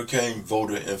post-hurricane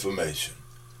voter information.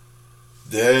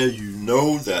 There you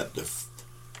know that the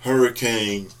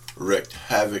hurricane wreaked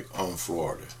havoc on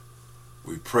Florida.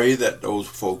 We pray that those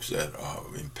folks that are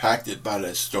impacted by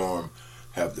that storm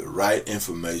have the right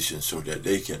information so that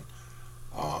they can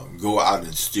go out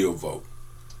and still vote.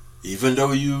 Even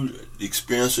though you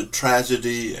experience a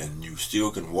tragedy and you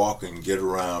still can walk and get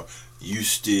around, you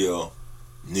still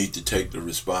need to take the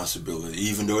responsibility,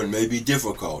 even though it may be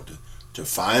difficult, to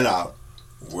find out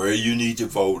where you need to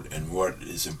vote and what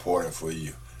is important for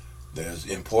you. There's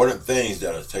important things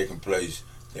that are taking place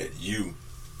that you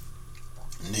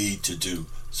need to do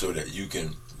so that you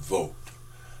can vote.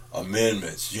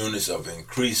 Amendments, units of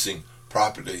increasing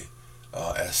property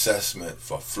assessment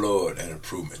for flood and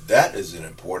improvement. That is an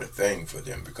important thing for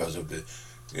them because of the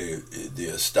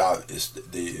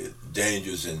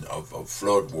dangers of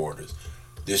flood waters.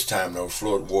 This time those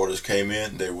flood waters came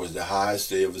in, there was the highest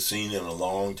they ever seen in a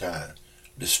long time.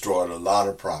 Destroyed a lot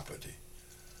of property.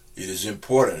 It is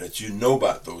important that you know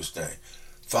about those things.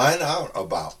 Find out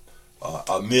about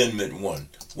Amendment 1.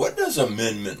 What does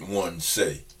Amendment 1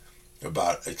 say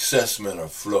about assessment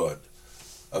of flood?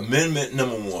 Amendment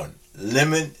number 1,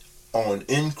 limit on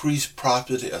increased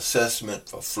property assessment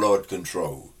for flood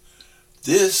control.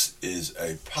 This is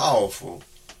a powerful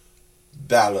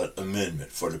ballot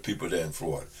amendment for the people there in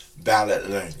Florida. Ballot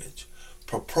language.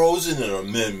 Proposing an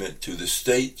amendment to the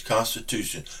state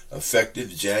constitution effective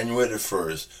January the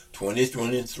 1st,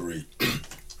 2023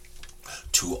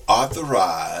 to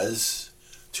authorize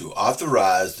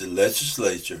the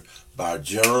legislature by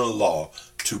general law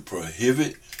to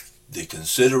prohibit the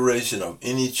consideration of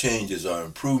any changes or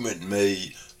improvement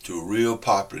made to real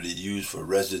property used for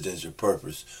residential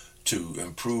purpose to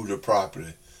improve the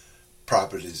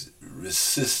properties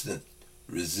resistant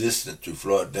to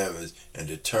flood damage and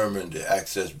determine the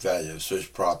access value of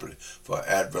such property for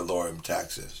ad valorem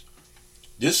taxes.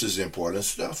 This is important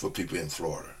stuff for people in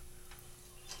Florida.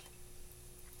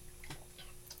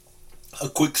 A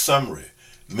quick summary.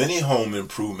 Many home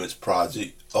improvements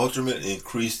projects ultimately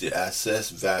increase the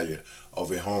assessed value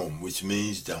of a home, which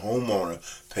means the homeowner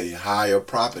pay higher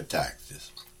property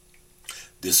taxes.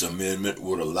 This amendment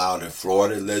would allow the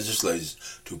Florida legislature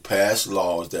to pass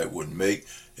laws that would make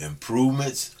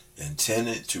improvements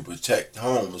intended to protect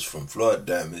homes from flood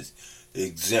damage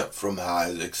exempt from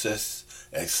higher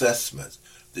assessments.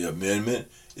 The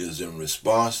amendment is in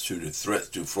response to the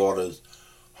threat to Florida's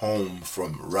home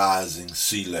from rising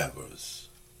sea levels.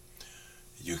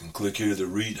 You can click here to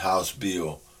read House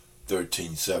Bill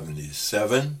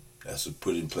 1377. That's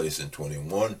put in place in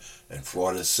 21, and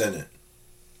Florida Senate.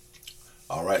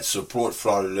 All right, support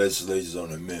Florida legislators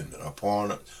on amendment.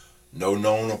 Opponent, no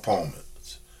known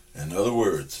opponents. In other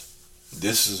words,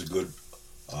 this is a good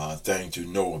thing to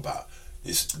know about.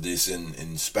 This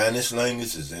in Spanish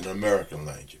language is in American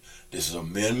language. This is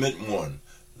Amendment 1,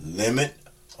 limit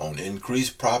on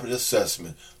increased property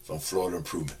assessment from Florida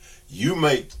improvement. You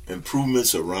make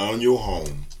improvements around your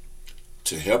home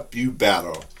to help you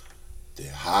battle the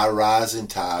high rising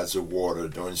tides of water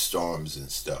during storms and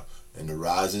stuff, and the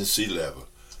rising sea level.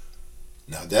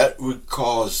 Now that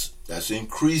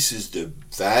increases the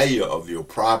value of your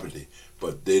property,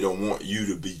 but they don't want you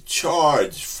to be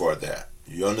charged for that.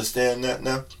 You understand that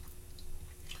now?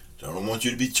 They don't want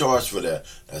you to be charged for that.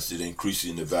 That's it,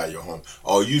 increasing the value of home.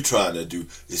 All you trying to do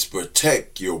is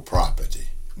protect your property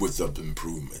with the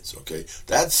improvements, okay?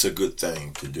 That's a good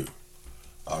thing to do.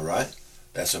 All right?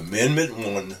 That's Amendment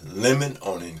 1, limit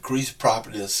on increased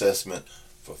property assessment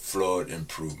for flood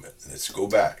improvement. Let's go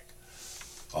back.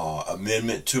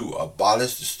 Amendment 2,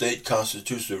 abolish the State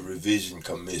Constitutional Revision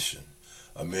Commission.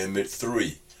 Amendment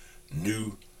 3,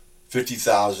 new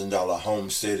 $50,000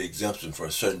 homestead exemption for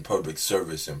certain public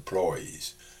service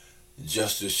employees.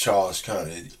 Justice Charles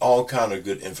County, all kind of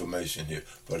good information here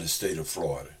for the state of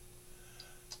Florida.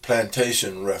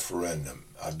 Plantation referendum,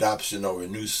 adoption of a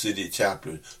new city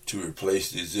chapter to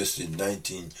replace the existing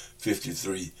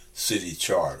 1953 city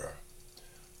charter.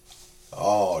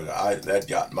 Oh, that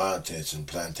got my attention,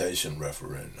 plantation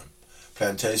referendum.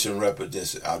 Plantation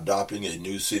represents adopting a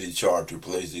new city charter to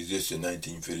replace the existing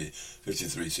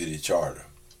 1953 city charter.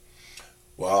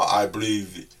 Well, I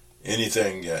believe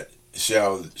anything that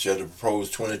shall the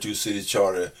proposed 22 city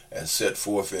charter as set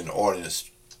forth in Ordinance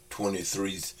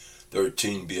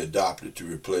 2313 be adopted to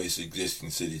replace the existing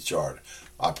city charter.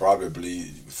 I probably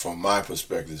believe, from my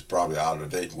perspective, it's probably out of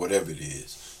date, whatever it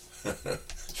is.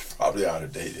 It's probably out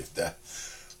of date if that.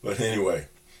 But anyway,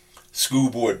 school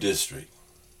board district.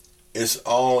 It's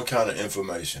all kind of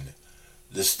information.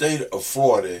 The state of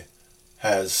Florida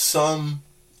has some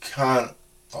kind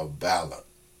of ballot.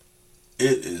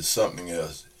 It is something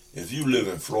else. If you live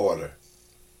in Florida,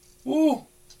 woo,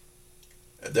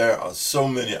 there are so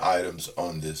many items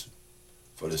on this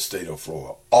for the state of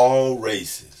Florida. All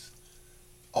races.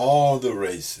 All the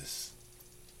races.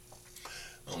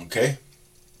 Okay?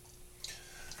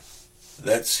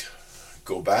 Let's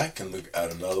go back and look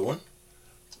at another one.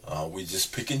 We're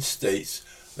just picking states.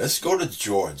 Let's go to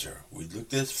Georgia. We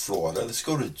looked at Florida. Let's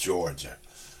go to Georgia.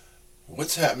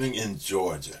 What's happening in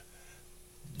Georgia?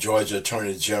 Georgia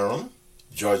Attorney General,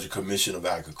 Georgia Commission of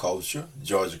Agriculture,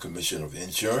 Georgia Commission of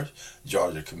Insurance,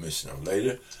 Georgia Commission of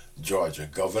Labor, Georgia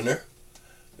Governor.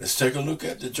 Let's take a look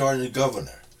at the Georgia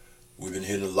Governor. We've been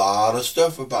hearing a lot of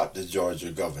stuff about the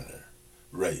Georgia Governor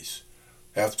race.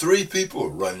 Have 3 people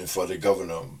running for the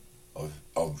governor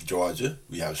of Georgia.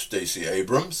 We have Stacey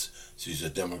Abrams, she's a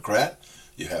Democrat.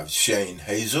 You have Shane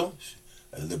Hazel,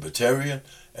 a Libertarian,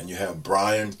 and you have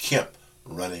Brian Kemp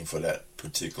running for that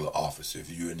particular office. If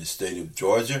you're in the state of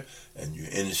Georgia and you're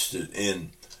interested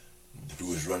in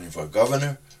who is running for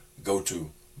governor, go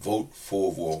to Vote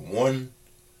 411,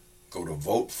 go to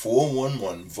Vote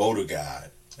 411 Voter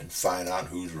Guide and find out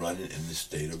who's running in the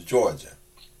state of Georgia.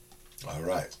 All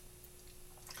right.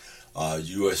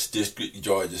 U.S. District,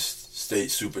 Georgia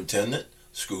State Superintendent,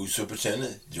 School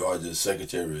Superintendent, Georgia's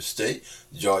Secretary of State,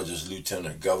 Georgia's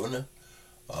Lieutenant Governor,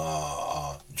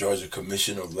 Georgia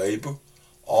Commission of Labor.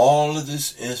 All of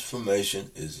this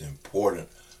information is important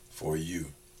for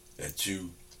you, that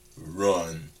you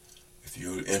run if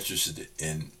you're interested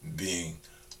in being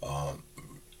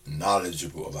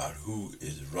knowledgeable about who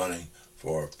is running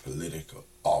for political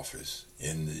office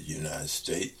in the United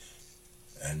States,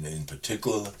 and in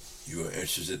particular, you are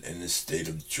interested in the state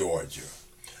of Georgia.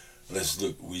 Let's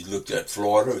look. We looked at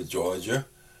Florida, Georgia.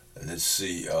 Let's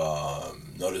see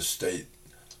another state.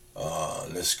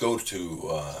 Let's go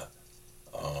to.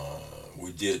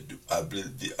 We did. I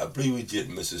believe we did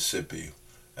Mississippi.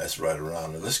 That's right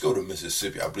around it. Let's go to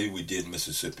Mississippi. I believe we did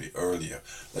Mississippi earlier.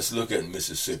 Let's look at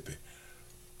Mississippi.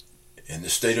 In the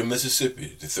state of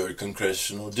Mississippi, the 3rd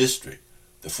Congressional District,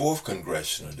 the 4th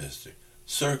Congressional District,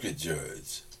 Circuit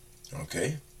Judge,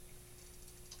 okay?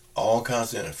 All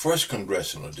kinds of, 1st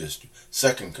Congressional District,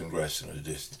 2nd Congressional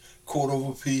District, Court of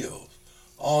Appeals.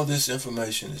 All this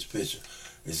information, this picture,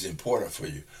 is important for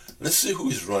you. Let's see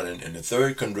who's running in the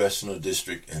 3rd Congressional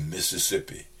District in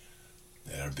Mississippi.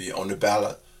 That'll be on the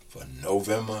ballot for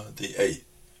November the 8th.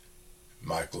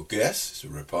 Michael Guest is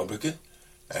a Republican,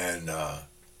 and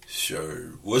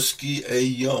Sherwoski A.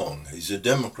 Young, he's a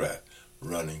Democrat,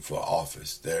 running for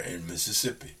office there in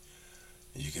Mississippi.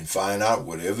 You can find out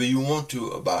whatever you want to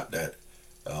about that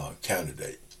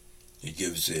candidate. He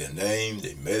gives their name,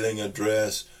 their mailing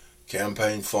address,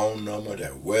 campaign phone number,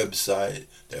 their website,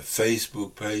 their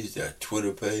Facebook page, their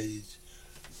Twitter page.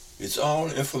 It's all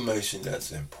information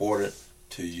that's important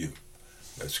to you.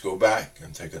 Let's go back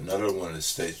and take another one of the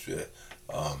states that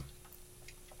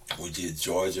we did: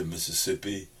 Georgia,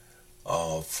 Mississippi,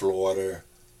 Florida.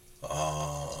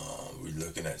 We're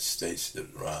looking at states that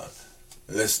around.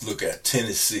 Let's look at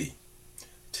Tennessee.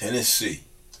 Tennessee,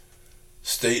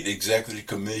 State Executive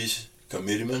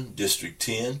Committeeman, District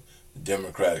 10,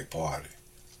 Democratic Party.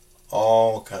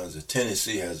 All kinds of.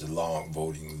 Tennessee has a long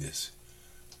voting list.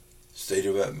 State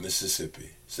of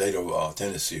Mississippi, state of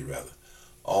Tennessee rather.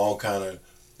 All kind of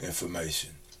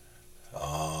information.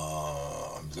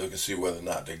 I'm looking to see whether or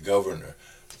not the governor,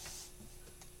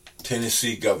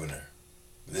 Tennessee governor.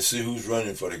 Let's see who's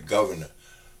running for the governor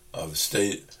of the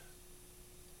state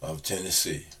of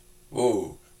Tennessee.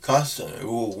 Whoa, constantly.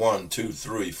 Whoa, 1, 2,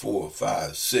 3, 4,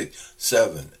 5, 6,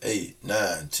 7, 8,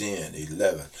 9, 10,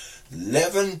 11.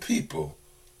 11 people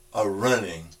are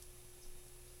running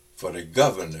for the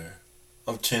governor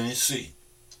of Tennessee.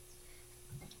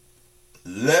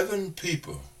 11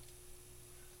 people.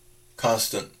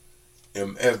 Constant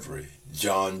M. Every,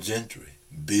 John Gentry,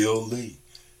 Bill Lee,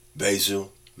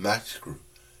 Basil Maxcrew,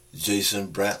 Jason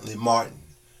Brantley Martin,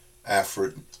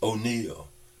 Alfred O'Neill,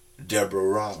 Deborah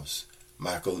Rouse,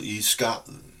 Michael E.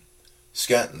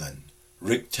 Scantlin,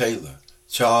 Rick Taylor,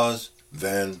 Charles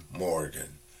Van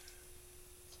Morgan.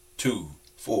 2,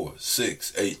 4,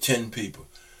 6, 8, 10 people.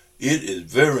 It is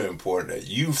very important that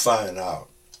you find out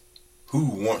who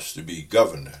wants to be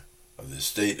governor of the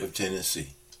state of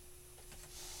Tennessee.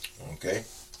 Okay?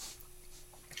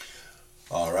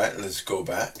 All right, let's go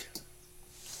back.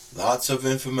 Lots of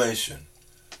information.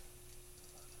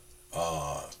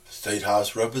 State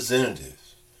House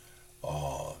Representatives,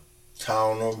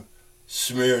 Town of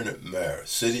Smyrna,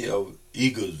 City of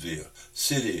Eaglesville,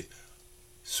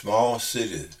 small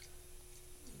city,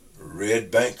 Red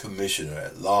Bank Commissioner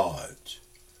at Large.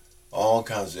 All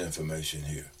kinds of information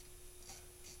here.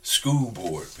 School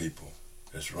board people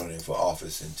that's running for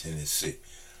office in Tennessee.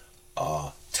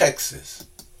 Texas.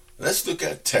 Let's look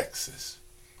at Texas.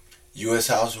 U.S.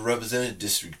 House of Representatives,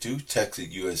 District 2, Texas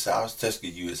U.S. House,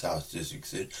 District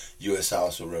 6, U.S.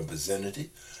 House of Representatives.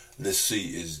 Let's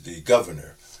see, is the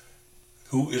governor.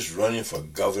 Who is running for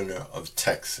governor of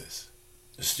Texas?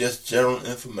 It's just general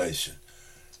information.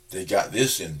 They got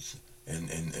this in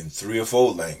 3 or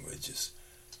 4 languages.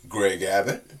 Greg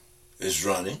Abbott is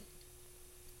running.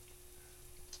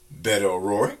 Beto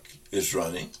O'Rourke is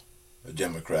running, a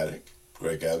Democratic.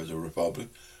 Greg Abbott is a Republican.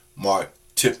 Mark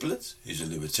Tiplitz, he's a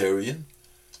Libertarian.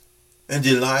 And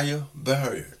Delia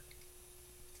Barrett.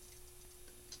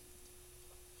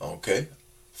 Okay?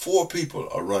 4 people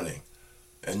are running.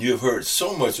 And you've heard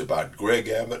so much about Greg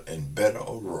Abbott and Beto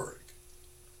O'Rourke.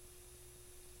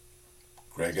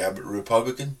 Greg Abbott,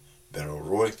 Republican. Beto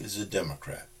O'Rourke is a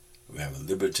Democrat. We have a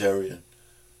Libertarian.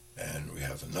 And we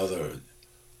have another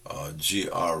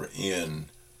GRN.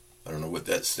 I don't know what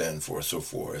that stands for so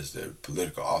far as the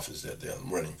political office that they're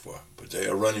running for. But they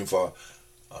are running for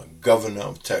governor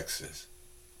of Texas.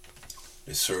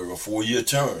 They serve a 4-year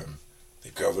term. The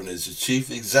governor is the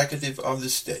chief executive of the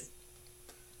state.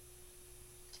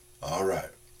 All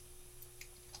right.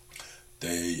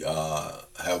 They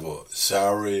have a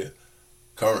salary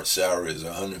Current salary is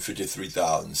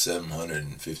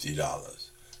 $153,750.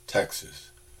 Texas.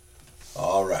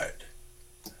 All right.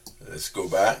 Let's go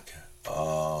back.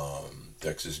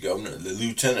 Texas governor, the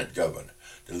lieutenant governor.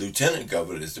 The lieutenant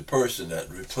governor is the person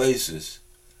that replaces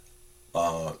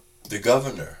the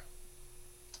governor.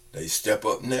 They step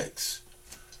up next.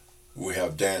 We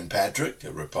have Dan Patrick,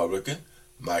 a Republican,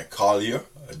 Mike Collier,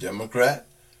 a Democrat,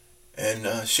 and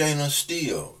Shayna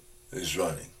Steele is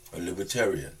running, a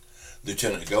Libertarian.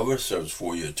 Lieutenant governor serves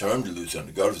 4-year term. The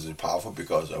lieutenant governor is powerful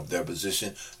because of their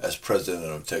position as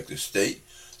president of Texas State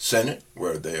Senate,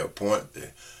 where they appoint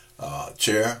the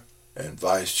chair and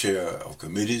vice chair of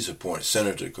committees, appoint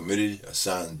senator committee,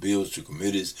 assign bills to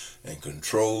committees, and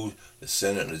control the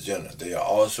Senate agenda. They are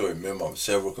also a member of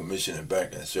several commissions and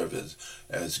bank and serve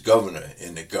as governor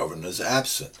in the governor's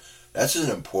absence. That's an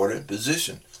important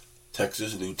position,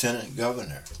 Texas lieutenant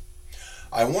governor.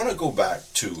 I want to go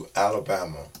back to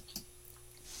Alabama.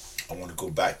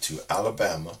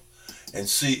 And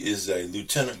see, is a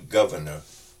lieutenant governor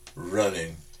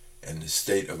running in the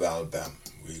state of Alabama.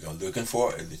 We're looking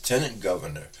for a lieutenant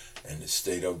governor in the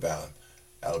state of Alabama.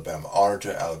 Alabama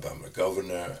auditor, Alabama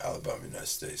governor, Alabama United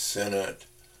States Senate.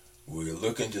 We're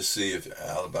looking to see if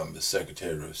Alabama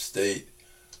Secretary of State,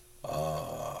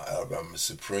 Alabama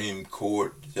Supreme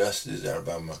Court Justice,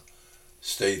 Alabama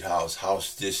State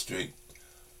House District,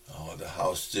 the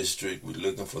House District. We're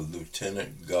looking for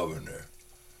lieutenant governor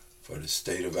for the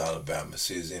state of Alabama.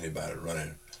 See if there's anybody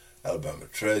running. Alabama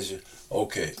Treasurer.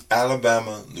 Okay,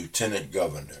 Alabama Lieutenant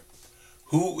Governor.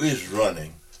 Who is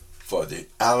running for the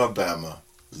Alabama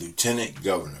Lieutenant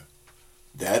Governor?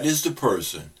 That is the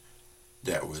person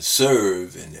that will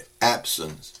serve in the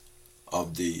absence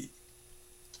of the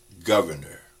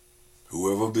governor.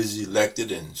 Whoever is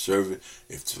elected and serving,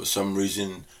 if for some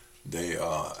reason they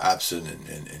are absent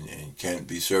and can't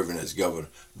be serving as governor,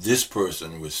 this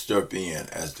person will step in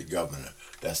as the governor.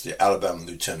 That's the Alabama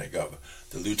Lieutenant Governor.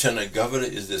 The Lieutenant Governor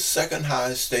is the second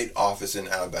highest state office in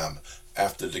Alabama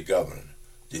after the governor.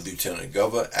 The Lieutenant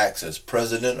Governor acts as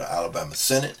president of Alabama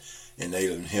Senate,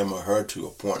 enabling him or her to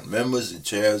appoint members and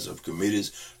chairs of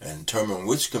committees and determine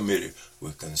which committee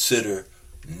will consider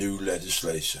new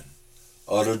legislation.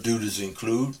 Other duties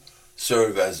include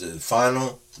serve as the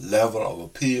final level of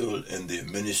appeal in the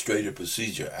Administrative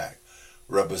Procedure Act,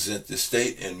 represent the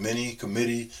state in many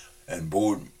committee and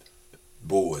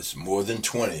boards, more than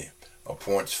 20,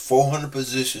 appoints 400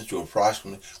 positions to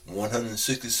approximately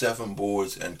 167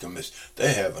 boards and commissions.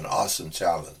 They have an awesome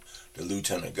challenge. The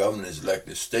lieutenant governor is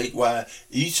elected statewide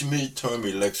each midterm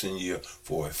election year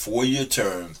for a 4-year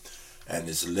term and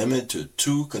is limited to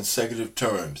 2 consecutive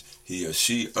terms. He or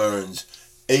she earns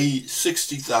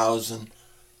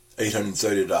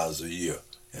 $60,830 a year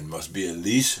and must be at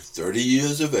least 30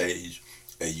 years of age,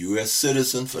 a U.S.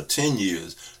 citizen for 10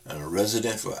 years, and a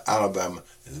resident for Alabama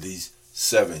at least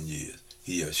 7 years.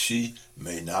 He or she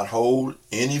may not hold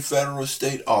any federal or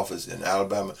state office in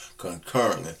Alabama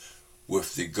concurrently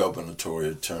with the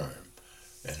gubernatorial term.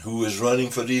 And who is running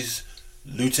for these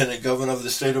lieutenant governor of the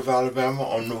state of Alabama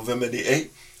on November the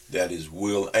 8th? That is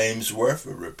Will Amesworth,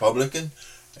 a Republican,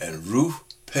 and Ruth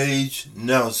Page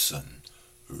Nelson.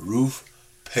 Ruth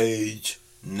Page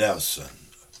Nelson.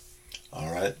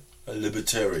 All right, a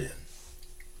Libertarian.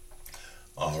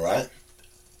 All right.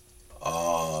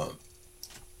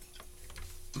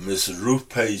 Mrs. Ruth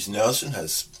Page Nelson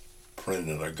has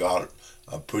printed a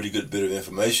pretty good bit of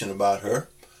information about her.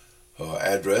 Her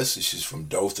address, she's from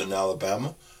Dothan,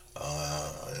 Alabama,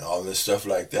 and all this stuff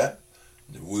like that.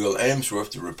 Will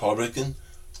Amesworth, the Republican,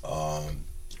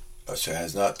 she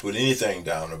has not put anything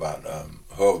down about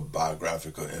her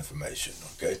biographical information,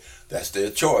 okay? That's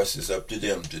their choice. It's up to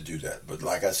them to do that. But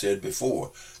like I said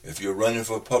before, if you're running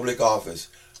for public office,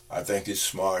 I think it's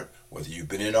smart, whether you've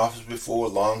been in office before,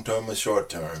 long-term or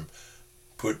short-term,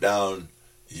 put down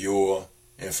your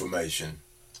information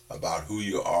about who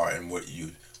you are and what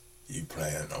you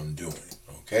plan on doing,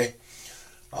 okay?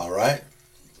 All right?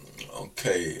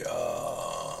 Okay,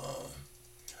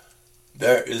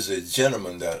 there is a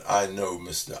gentleman that I know,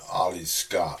 Mr. Ollie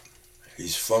Scott.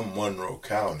 He's from Monroe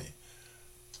County,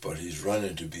 but he's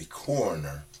running to be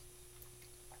coroner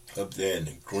up there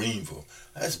in Greenville.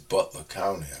 That's Butler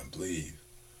County, I believe.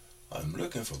 I'm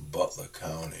looking for Butler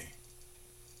County.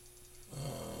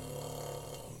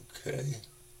 Okay,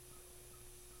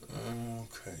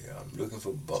 I'm looking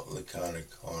for Butler County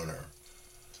coroner.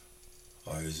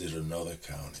 Or is it another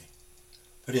county?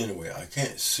 But anyway, I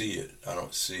can't see it. I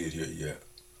don't see it here yet.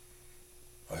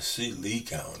 I see Lee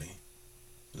County,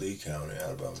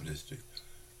 Alabama District.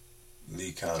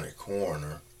 Lee County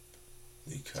coroner.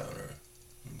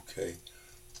 Okay.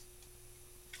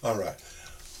 All right.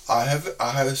 I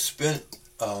have spent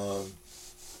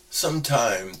some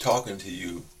time talking to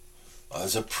you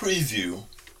as a preview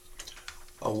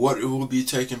of what will be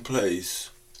taking place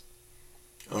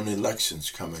on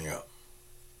elections coming up.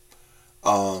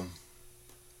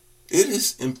 It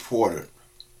is important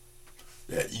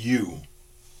that you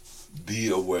be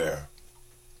aware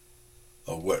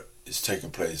of what is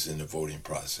taking place in the voting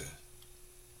process.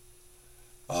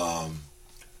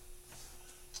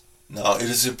 Now, it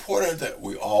is important that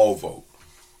we all vote.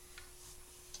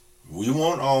 We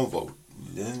won't all vote.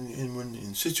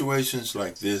 In situations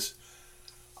like this,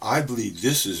 I believe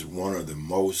this is one of the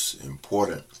most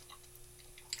important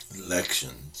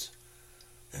elections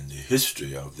in the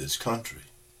history of this country.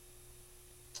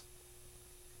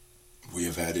 We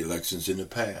have had elections in the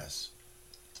past.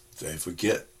 They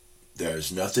forget there is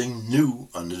nothing new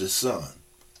under the sun.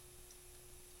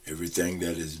 Everything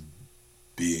that is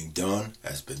being done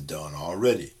has been done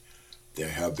already. There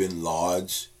have been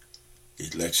large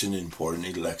important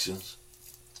elections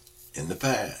in the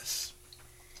past.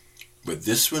 But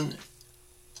this one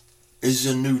is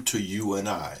new to you and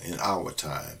I in our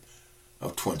time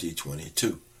of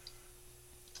 2022.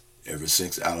 Ever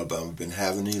since Alabama been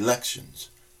having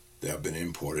elections, there have been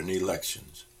important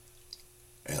elections.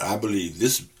 And I believe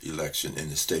this election in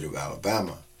the state of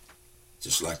Alabama,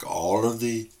 just like all of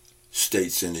the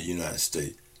states in the United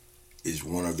States, is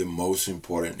one of the most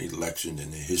important elections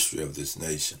in the history of this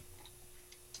nation.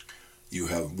 You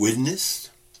have witnessed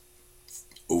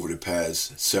over the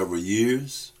past several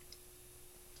years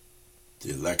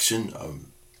the election of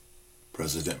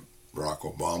President Barack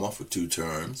Obama for 2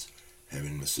 terms,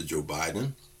 having Mr. Joe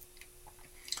Biden,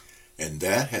 and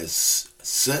that has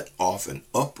set off an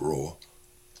uproar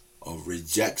of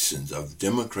rejections of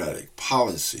democratic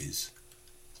policies,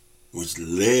 which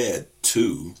led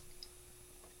to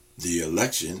the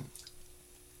election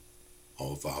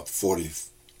of our 40th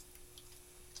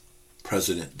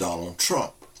President Donald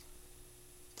Trump,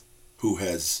 who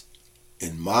has,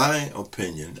 in my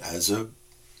opinion, as a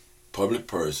public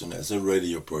person, as a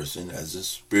radio person, as a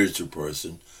spiritual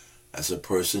person, as a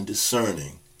person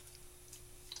discerning,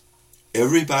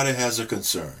 everybody has a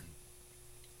concern.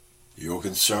 Your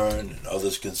concern and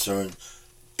others' concern,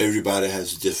 everybody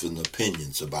has different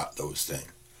opinions about those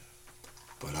things.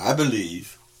 But I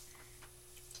believe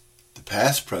the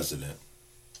past president,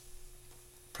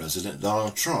 President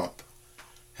Donald Trump,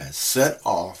 has set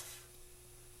off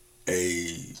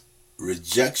a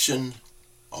rejection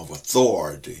of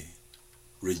authority,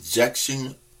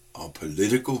 rejection of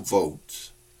political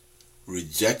votes,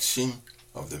 rejection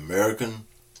of the American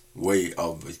way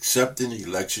of accepting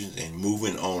elections and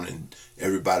moving on and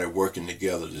everybody working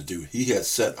together to do. He has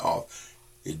set off.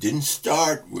 It didn't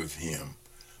start with him,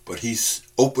 but he's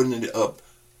opening it up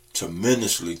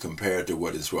tremendously compared to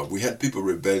what is what. We had people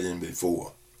rebelling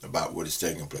before about what is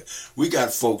taking place. We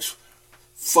got folks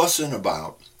fussing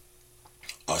about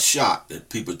a shot that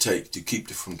people take to keep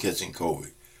them from catching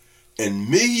COVID. And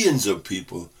millions of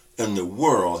people in the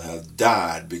world have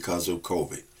died because of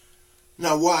COVID.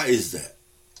 Now, why is that?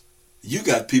 You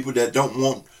got people that don't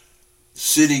want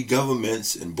city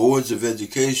governments and boards of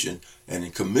education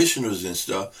and commissioners and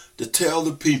stuff to tell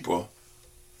the people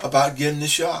about getting the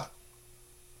shot.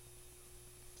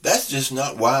 That's just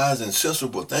not wise and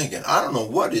sensible thinking. I don't know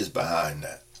what is behind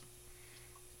that.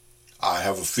 I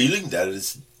have a feeling that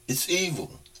it's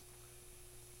evil.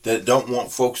 That don't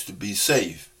want folks to be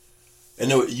safe.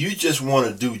 And you just want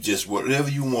to do just whatever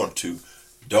you want to.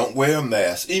 Don't wear a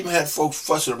mask. Even had folks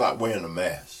fussing about wearing a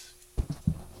mask.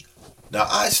 Now,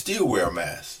 I still wear a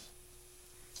mask.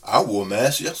 I wore a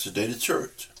mask yesterday to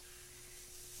church.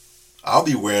 I'll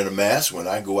be wearing a mask when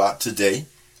I go out today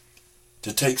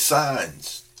to take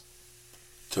signs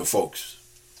to folks.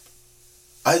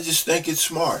 I just think it's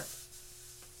smart.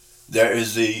 There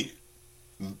is the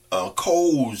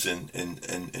colds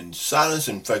and sinus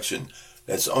infection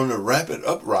that's on a rapid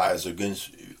uprise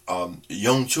against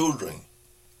young children.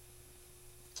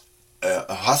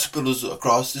 Hospitals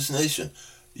across this nation,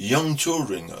 young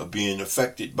children are being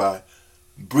affected by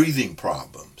breathing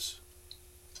problems.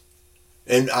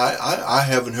 And I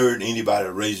haven't heard anybody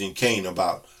raising Cain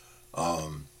about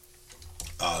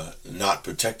not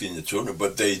protecting the children,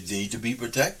 but they need to be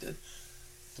protected.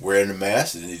 Wearing a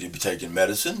mask, they need to be taking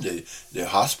medicine. Their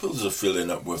hospitals are filling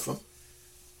up with them.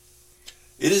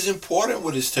 It is important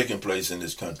what is taking place in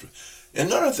this country.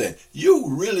 Another thing, you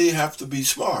really have to be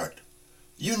smart.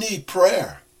 You need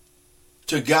prayer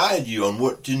to guide you on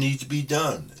what you need to be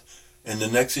done in the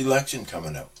next election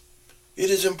coming up. It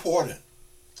is important.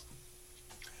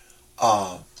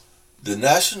 The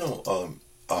national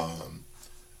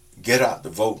Get Out the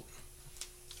Vote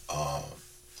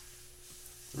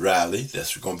rally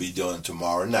that's going to be done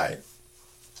tomorrow night.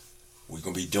 We're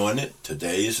going to be doing it.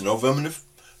 Today is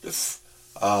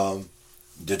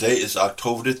today is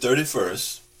October the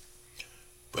 31st.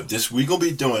 But we're going to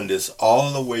be doing this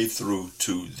all the way through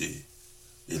to the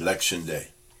election day.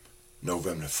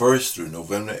 November 1st through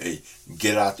November 8th.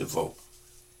 Get out to vote.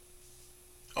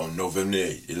 On November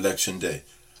 8th, election day.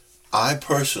 I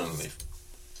personally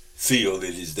feel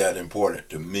it is that important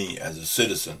to me as a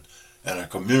citizen and a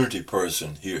community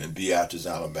person here in Beatrice,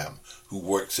 Alabama, who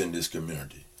works in this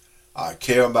community. I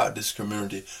care about this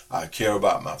community. I care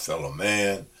about my fellow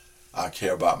man. I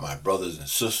care about my brothers and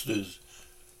sisters,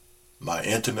 my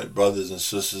intimate brothers and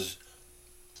sisters,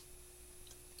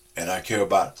 and I care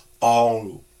about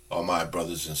all of my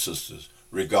brothers and sisters,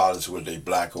 regardless whether they're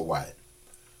black or white.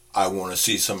 I want to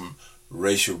see some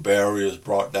racial barriers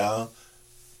brought down,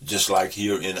 just like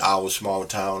here in our small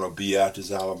town of Beatrice,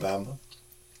 Alabama.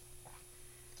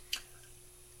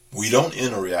 We don't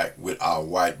interact with our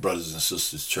white brothers and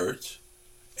sisters church.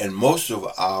 And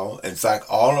in fact,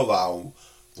 all of our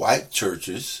white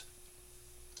churches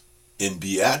in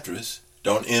Beatrice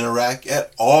don't interact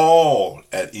at all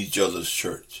at each other's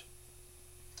church.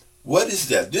 What is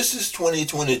that? This is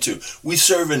 2022. We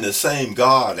serving the same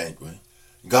God, ain't we?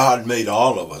 God made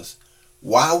all of us.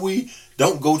 Why we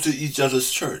don't go to each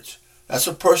other's church? That's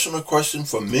a personal question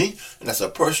for me, and that's a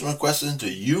personal question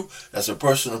to you. That's a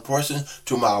personal question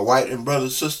to my white and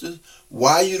brothers and sisters.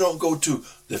 Why you don't go to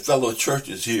the fellow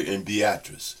churches here in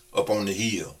Beatrice, up on the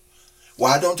hill?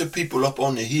 Why don't the people up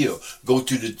on the hill go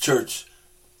to the church?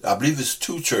 I believe it's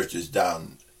 2 churches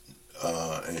down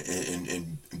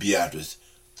in Beatrice,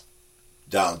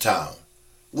 downtown.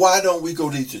 Why don't we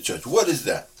go to each church? What is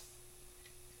that?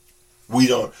 We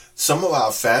don't. Some of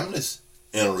our families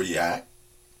interact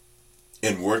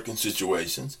in working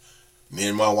situations. Me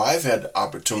and my wife had the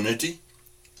opportunity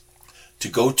to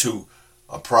go to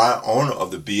a prior owner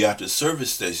of the Beatrice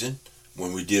service station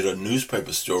when we did a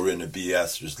newspaper story in the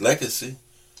Beatrice Legacy.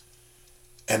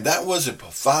 And that was a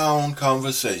profound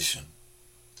conversation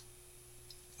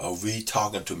of we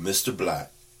talking to Mr.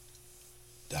 Black,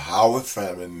 the Howard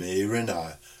family, Mary and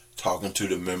I, talking to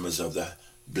the members of the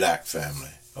Black family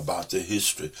about the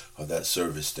history of that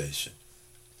service station.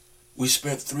 We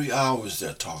spent 3 hours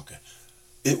there talking.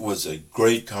 It was a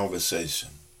great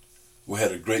conversation. We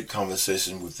had a great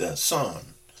conversation with their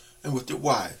son and with their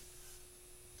wife.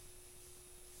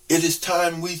 It is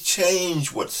time we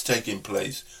change what's taking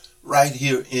place right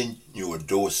here in your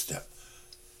doorstep,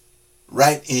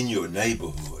 right in your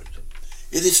neighborhood.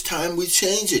 It is time we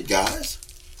change it, guys.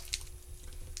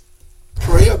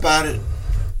 Pray about it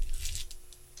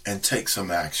and take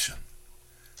some action.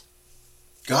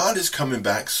 God is coming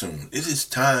back soon. It is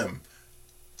time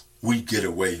we get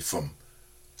away from,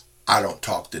 I don't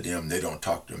talk to them, they don't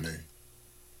talk to me.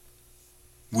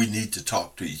 We need to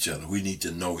talk to each other. We need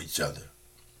to know each other.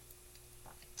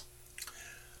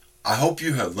 I hope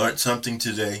you have learned something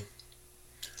today,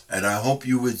 and I hope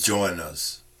you will join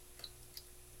us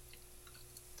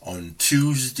on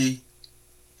Tuesday,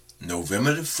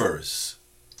 November the 1st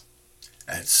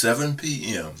at 7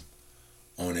 p.m.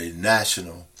 on a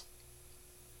national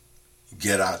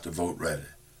Get Out the Vote rally.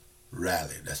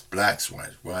 That's blacks,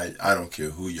 whites, white. I don't care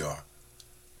who you are.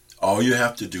 All you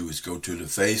have to do is go to the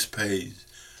Facebook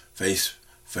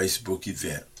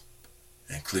event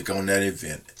and click on that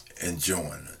event and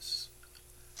join us.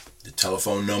 The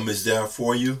telephone number is there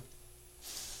for you.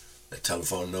 The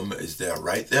telephone number is there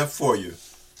right there for you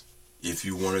if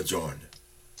you want to join it.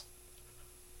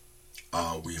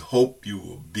 We hope you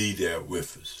will be there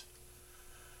with us.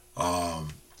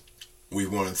 We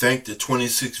want to thank the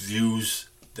 26 views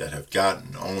that have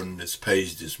gotten on this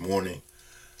page this morning.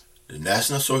 The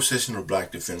National Association of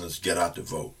Black Defenders Get Out the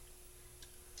Vote.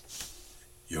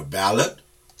 Your ballot,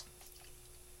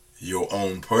 your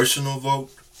own personal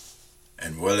vote,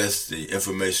 and well as the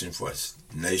information for us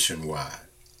nationwide.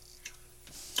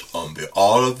 On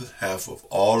behalf of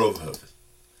all of us,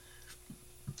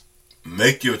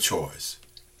 make your choice.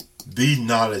 Be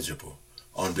knowledgeable.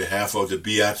 On behalf of the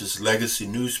Beatrice Legacy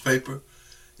newspaper,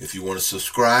 if you want to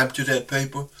subscribe to that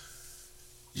paper,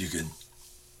 you can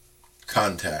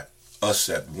contact us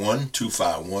at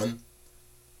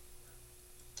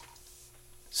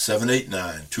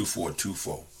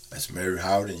 1-251-789-2424. That's Mary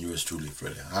Howard and yours truly,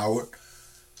 Freddie Howard.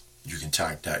 You can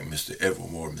contact Mr.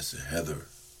 Edward Moore, Mr. Heather.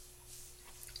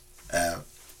 I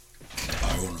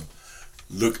want to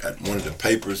look at one of the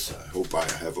papers. I hope I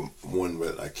have one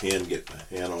that I can get my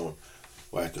hand on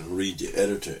where I can read the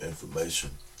editor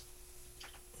information.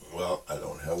 Well, I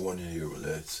don't have one here, but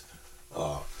let's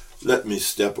Let me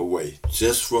step away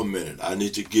just for a minute. I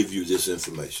need to give you this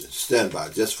information. Stand by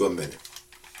just for a minute.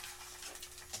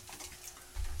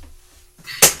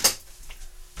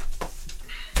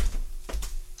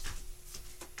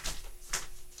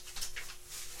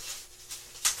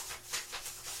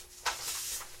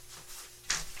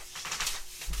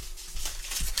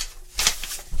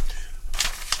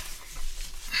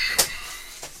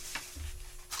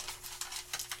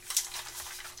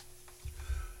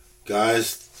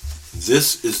 Guys,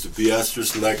 this is the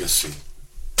Beatrice legacy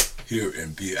here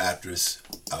in Beatrice,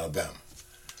 Alabama.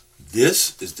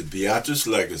 This is the Beatrice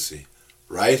legacy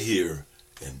right here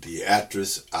in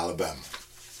Beatrice, Alabama.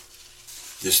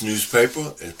 This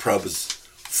newspaper is published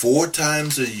 4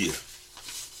 times a year.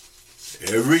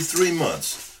 Every 3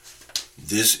 months,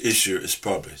 this issue is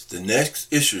published. The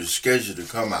next issue is scheduled to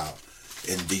come out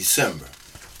in December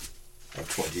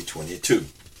of 2022.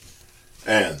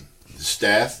 And the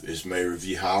staff is Mary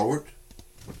V. Howard,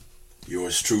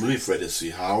 yours truly, Freddie C.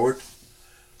 Howard,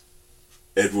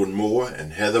 Edward Moore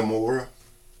and Heather Moore.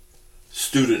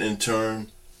 Student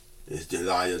intern is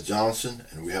Delia Johnson,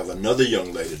 and we have another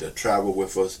young lady that traveled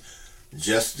with us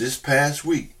just this past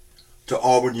week to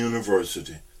Auburn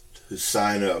University to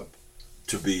sign up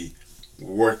to be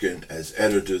working as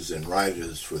editors and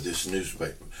writers for this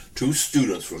newspaper. 2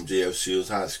 students from J.F. Shields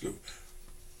High School.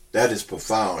 That is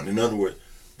profound. In other words,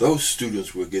 those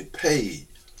students will get paid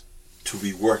to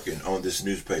be working on this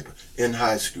newspaper in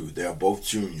high school. They are both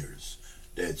juniors.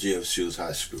 They're at J.F. Shields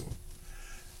High School.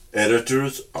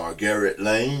 Editors are Garrett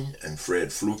Lane and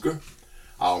Fred Fluker.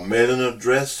 Our mailing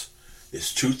address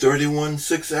is 231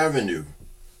 6th Avenue,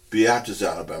 Beatrice,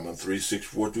 Alabama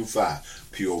 36425.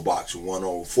 P.O. Box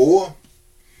 104,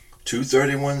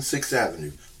 231 6th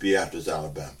Avenue, Beatrice,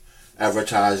 Alabama.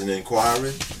 Advertising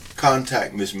inquiry,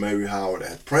 contact Miss Mary Howard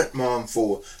at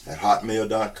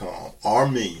printmom4@hotmail.com or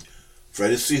me,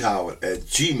 Freddie C. Howard, at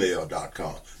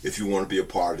gmail.com if you want to be a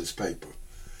part of this paper.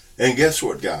 And guess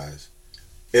what, guys?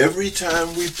 Every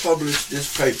time we publish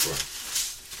this paper,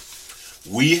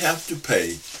 we have to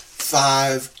pay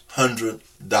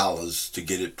 $500 to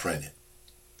get it printed.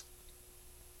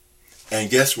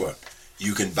 And guess what?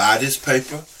 You can buy this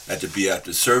paper at the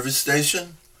Beatrice Service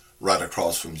Station, right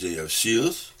across from J.F.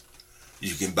 Shields.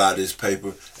 You can buy this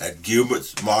paper at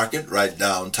Gilbert's Market, right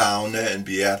downtown there in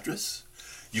Beatrice.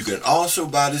 You can also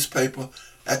buy this paper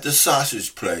at the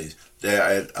Sausage Place there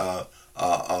at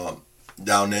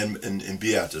down there in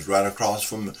Beatrice, right across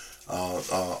from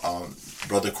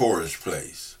Brother Cora's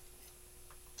place.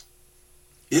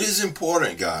 It is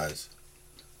important, guys.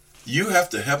 You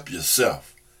have to help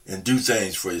yourself and do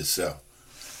things for yourself.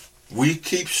 We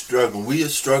keep struggling. We are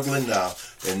struggling now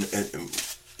and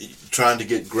trying to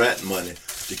get grant money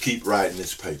to keep writing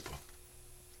this paper.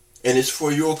 And it's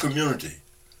for your community.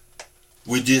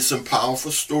 We did some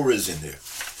powerful stories in there.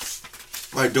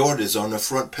 My daughter is on the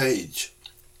front page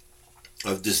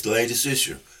of this latest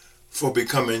issue for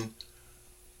becoming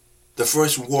the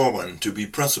first woman to be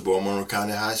principal of Monroe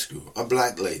County High School, a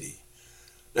black lady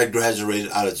that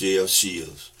graduated out of J.F.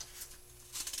 Shields.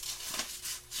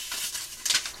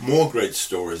 More great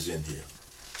stories in here.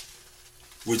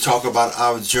 We talk about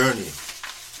our journey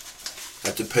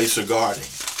at the Pacer Garden.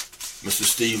 Mr.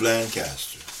 Steve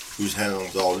Lancaster, who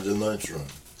handles all of the lunchroom.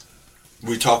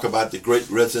 We talk about the Great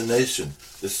Resignation.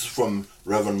 This is from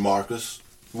Reverend Marcus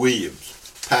Williams,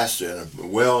 pastor and a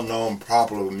well-known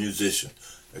popular musician,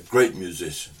 a great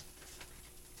musician.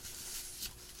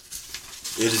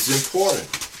 It is important.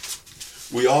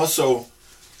 We also,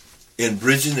 in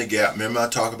Bridging the Gap, remember I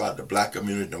talk about the black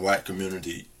community and the white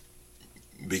community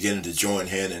beginning to join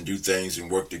hands and do things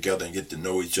and work together and get to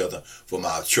know each other, from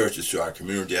our churches to our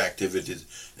community activities,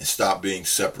 and stop being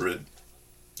separate.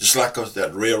 Just like us,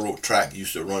 that railroad track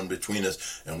used to run between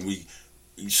us and we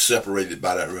separated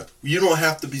by that rail. You don't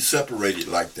have to be separated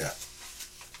like that.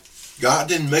 God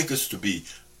didn't make us to be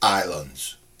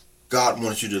islands. God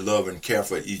wants you to love and care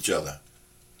for each other.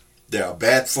 There are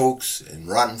bad folks and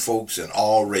rotten folks in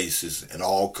all races and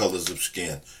all colors of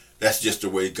skin. That's just the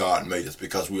way God made us,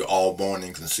 because we're all born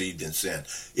and conceived in sin.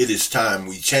 It is time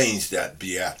we change that,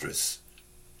 Beatrice.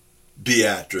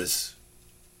 Beatrice.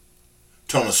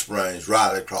 Tunnel Springs,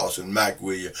 Riley Crossing,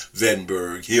 McWilliam,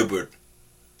 Vettenberg, Hilbert,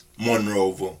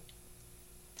 Monroeville.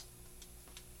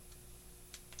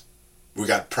 We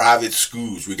got private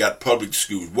schools. We got public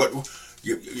schools.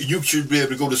 You should be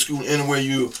able to go to school anywhere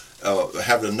you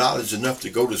have the knowledge enough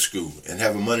to go to school and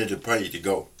have the money to pay to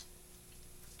go.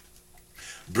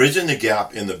 Bridging the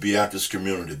gap in the Beatrice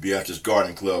community, Beatrice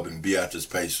Garden Club and Beatrice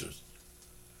Pacers.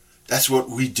 That's what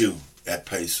we do at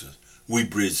Pacers. We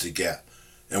bridge the gap.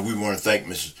 And we want to thank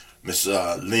Miss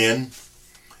Lynn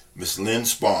Miss Lynn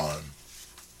Spahn,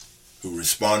 who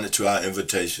responded to our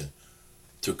invitation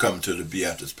to come to the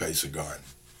Beatrice Pacer Garden.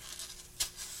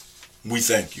 We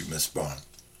thank you, Miss Spahn.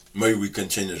 May we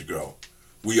continue to grow.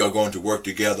 We are going to work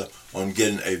together on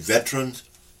getting a Veterans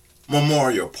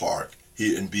Memorial Park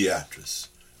here in Beatrice,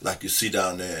 like you see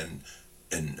down there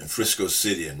in Frisco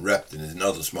City and Repton and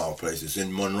other small places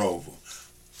in Monroeville,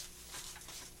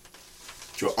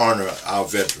 to honor our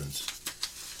veterans.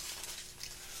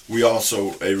 We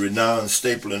also a renowned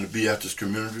staple in the Beatrice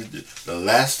community, the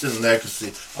lasting legacy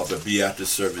of the Beatrice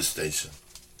service station.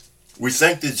 We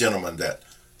thank the gentleman that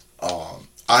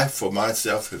I, for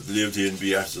myself, have lived here in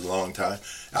Beatrice a long time.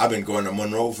 I've been going to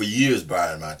Monroe for years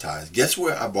buying my ties. Guess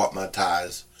where I bought my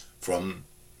ties from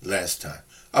last time?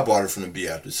 I bought it from the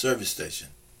Beatrice service station.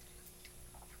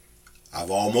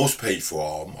 I've almost paid for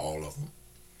all of them,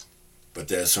 but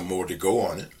there's some more to go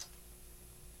on it.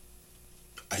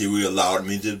 He allowed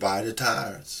me to buy the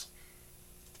tires.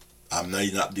 I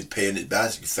may not be paying it back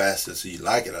as fast as he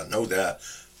like it, I know that,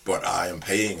 but I am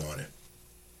paying on it.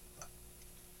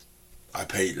 I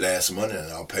paid last month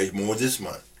and I'll pay more this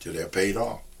month till they're paid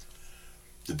off.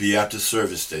 The Beatrice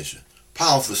service station.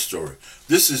 Powerful story.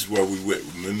 This is where we went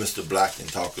with Mr. Black and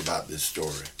talked about this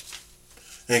story.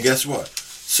 And guess what?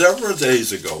 Several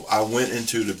days ago, I went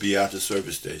into the Beatrice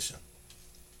service station.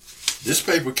 This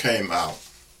paper came out.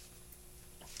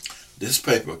 This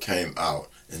paper came out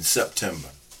in September.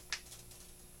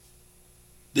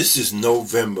 This is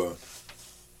November.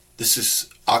 This is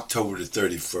October the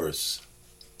 31st.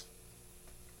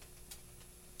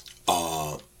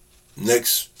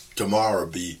 Tomorrow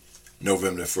be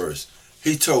November the 1st.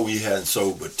 He told me he hadn't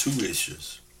sold but 2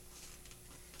 issues.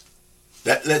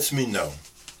 That lets me know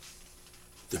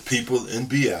the people in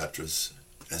Beatrice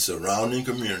and surrounding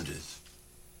communities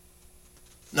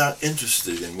not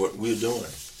interested in what we're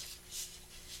doing.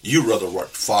 You rather watch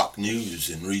Fox News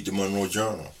and read the Monroe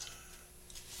Journal.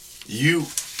 You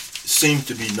seem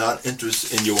to be not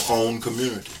interested in your own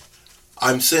community.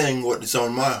 I'm saying what is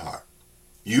on my heart.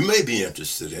 You may be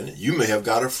interested in it. You may have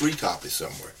got a free copy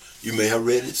somewhere. You may have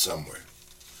read it somewhere.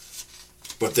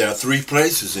 But there are 3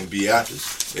 places in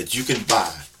Beatrice that you can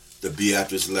buy the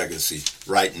Beatrice Legacy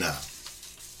right now.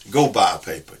 Go buy a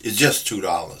paper. It's just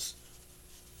 $2.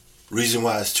 Reason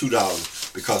why it's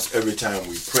 $2, because every time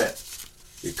we print,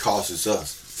 it costs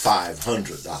us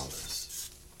 $500.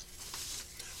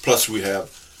 Plus we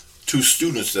have 2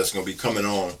 students that's going to be coming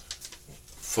on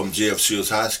from J.F.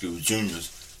 Shields High School, juniors,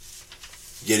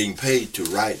 getting paid to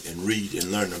write and read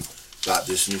and learn about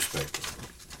this newspaper.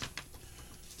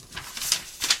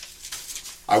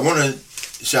 I want to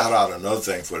shout out another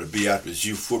thing for the Beatrice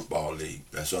Youth Football League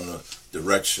that's on the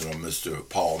direction of Mr.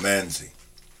 Paul Manzi.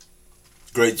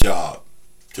 Great job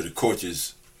to the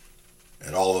coaches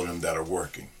and all of them that are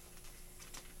working.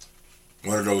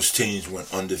 One of those teams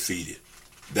went undefeated.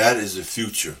 That is the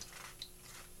future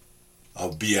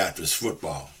of Beatrice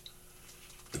football.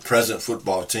 The present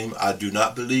football team, I do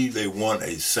not believe they won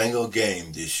a single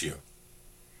game this year.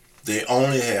 They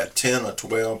only had 10 or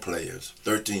 12 players,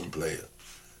 13 players.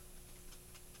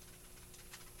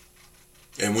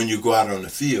 And when you go out on the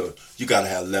field, you got to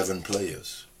have 11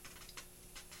 players.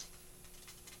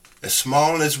 As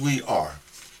small as we are,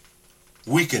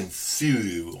 we can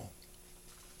fuel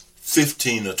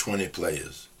 15 or 20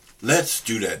 players. Let's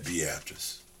do that,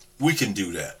 Beatrice. We can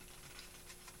do that.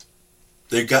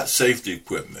 They got safety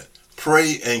equipment.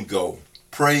 Pray and go.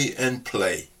 Pray and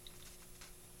play.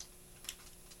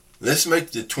 Let's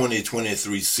make the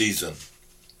 2023 season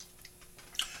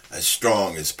as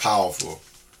strong, as powerful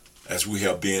as we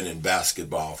have been in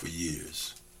basketball for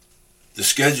years. The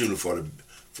schedule for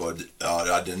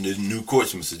the new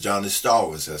coach, Mr. Johnny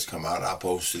Starwitz, has come out. I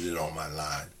posted it on my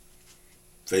line,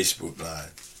 Facebook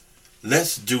line.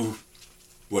 Let's do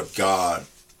what God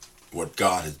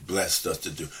has blessed us to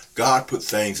do. God put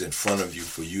things in front of you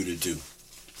for you to do.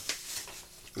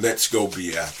 Let's go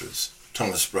Beatrice,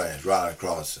 Thomas Springs, Riley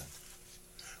Crossing.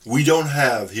 We don't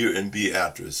have here in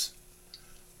Beatrice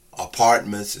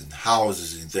apartments and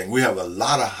houses and things. We have a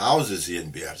lot of houses here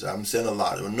in Beatrice. I'm saying a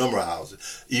number of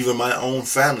houses. Even my own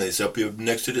family is up here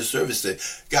next to the service station.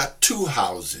 Got 2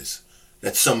 houses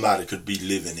that somebody could be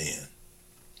living in.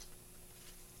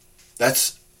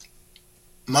 That's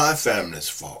my family's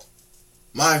fault.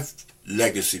 My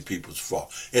legacy people's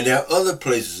fault. And there are other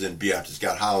places in Beatrice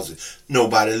got houses,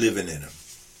 nobody living in them.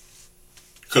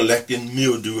 Collecting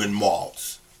mildew and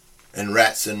moths and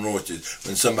rats and roaches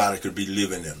when somebody could be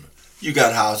living in them. You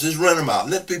got houses, rent them out.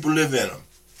 Let people live in them.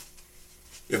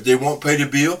 If they won't pay the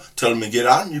bill, tell them to get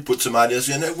out and you put somebody else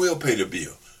in that will pay the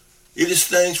bill. It is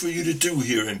things for you to do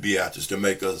here in Beatrice to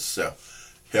make us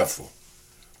helpful.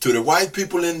 To the white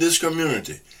people in this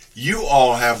community, you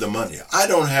all have the money. I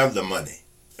don't have the money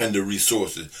and the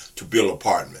resources to build an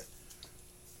apartment.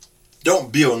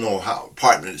 Don't build no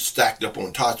apartment stacked up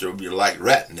on top of you like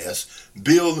rat nests.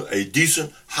 Build a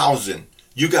decent housing.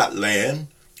 You got land.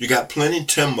 You got plenty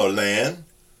timber land.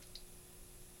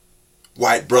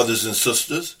 White brothers and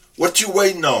sisters, what you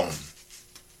waiting on?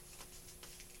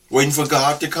 Waiting for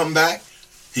God to come back?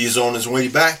 He's on his way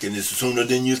back, and it's sooner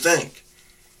than you think.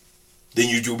 Then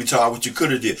you'll be taught what you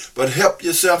could have did. But help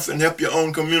yourself and help your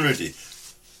own community.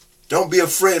 Don't be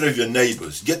afraid of your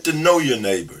neighbors. Get to know your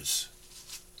neighbors.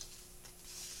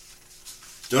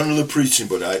 Done a little preaching,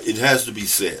 but it has to be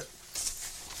said.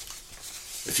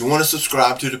 If you want to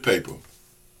subscribe to the paper,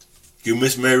 give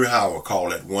Miss Mary Howard a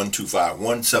call at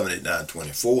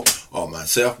 1-251-789-24 or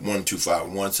myself,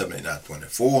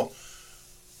 1-251-789-24,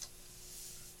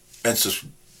 and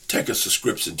take a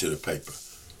subscription to the paper.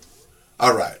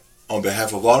 All right. On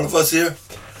behalf of all of us here,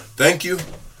 thank you.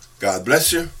 God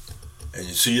bless you. And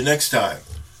see you next time.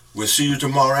 We'll see you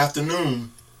tomorrow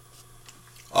afternoon.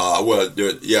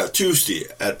 Tuesday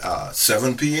at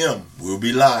 7 p.m. We'll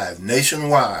be live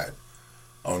nationwide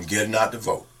on Getting Out the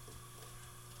Vote.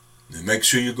 And make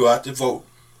sure you go out to vote.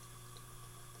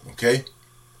 Okay?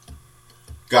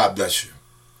 God bless you.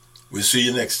 We'll see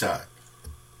you next time.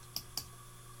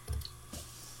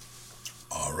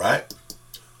 All right.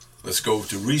 Let's go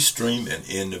to Restream and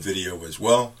end the video as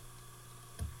well.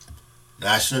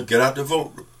 National Get Out the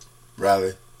Vote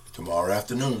rally tomorrow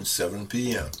afternoon, 7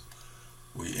 p.m.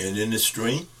 We end in the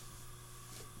stream.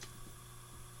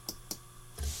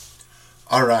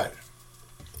 All right.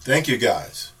 Thank you,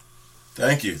 guys.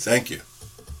 Thank you. Thank you.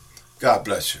 God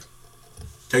bless you.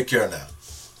 Take care now.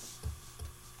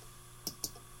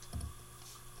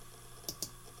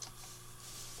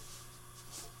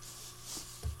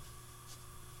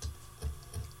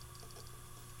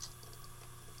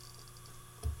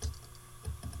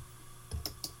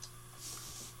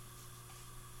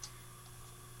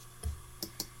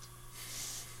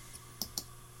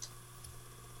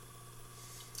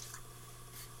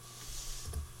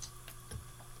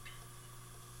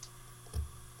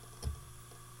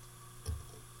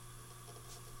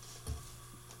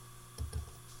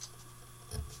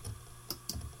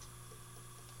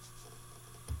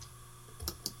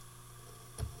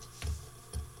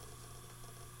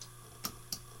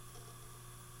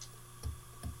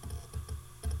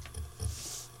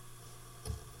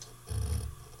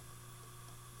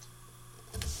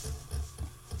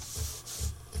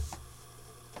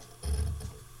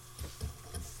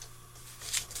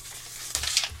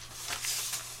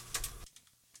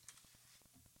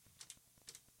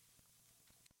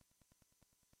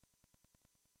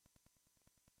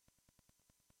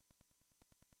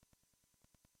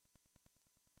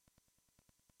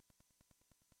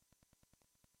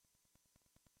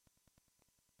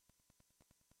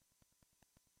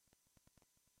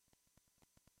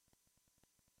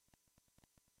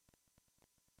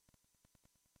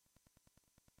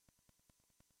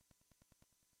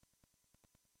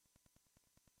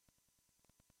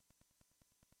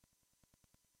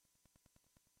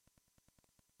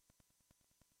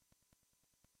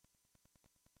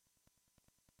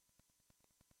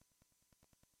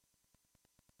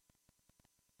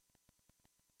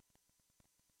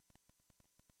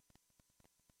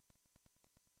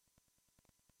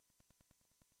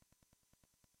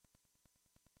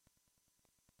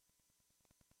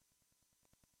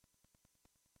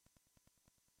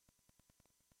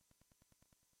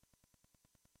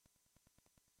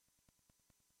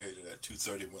 At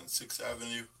 231 6th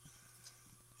Avenue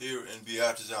here in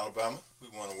Beatrice, Alabama. We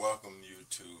want to welcome you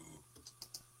to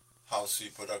House C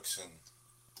Production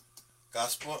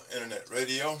Gospel Internet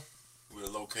Radio. We're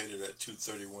located at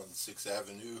 231 6th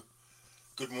Avenue.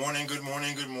 Good morning, good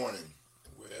morning, good morning.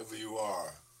 Wherever you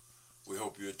are, we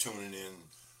hope you're tuning in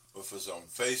with us on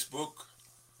Facebook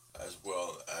as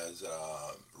well as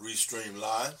Restream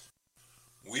Live.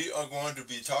 We are going to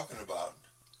be talking about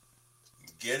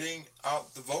getting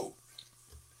out the vote.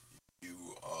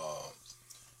 You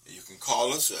can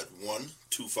call us at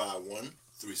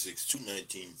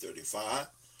 1-251-362-1935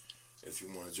 if you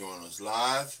want to join us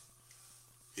live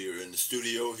here in the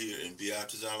studio here in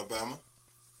Beatrice, Alabama.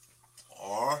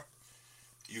 Or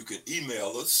you can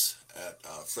email us at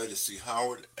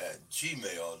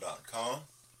freddiechoward@gmail.com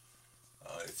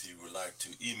if you would like to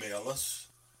email us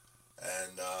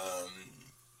and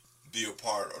be a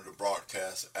part of the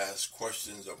broadcast, ask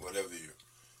questions or whatever you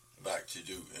like to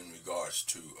do in regards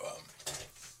to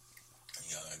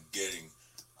getting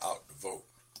out the vote.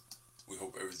 We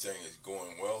hope everything is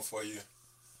going well for you.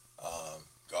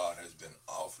 God has been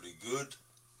awfully good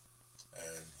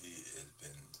and he has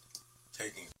been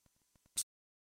taking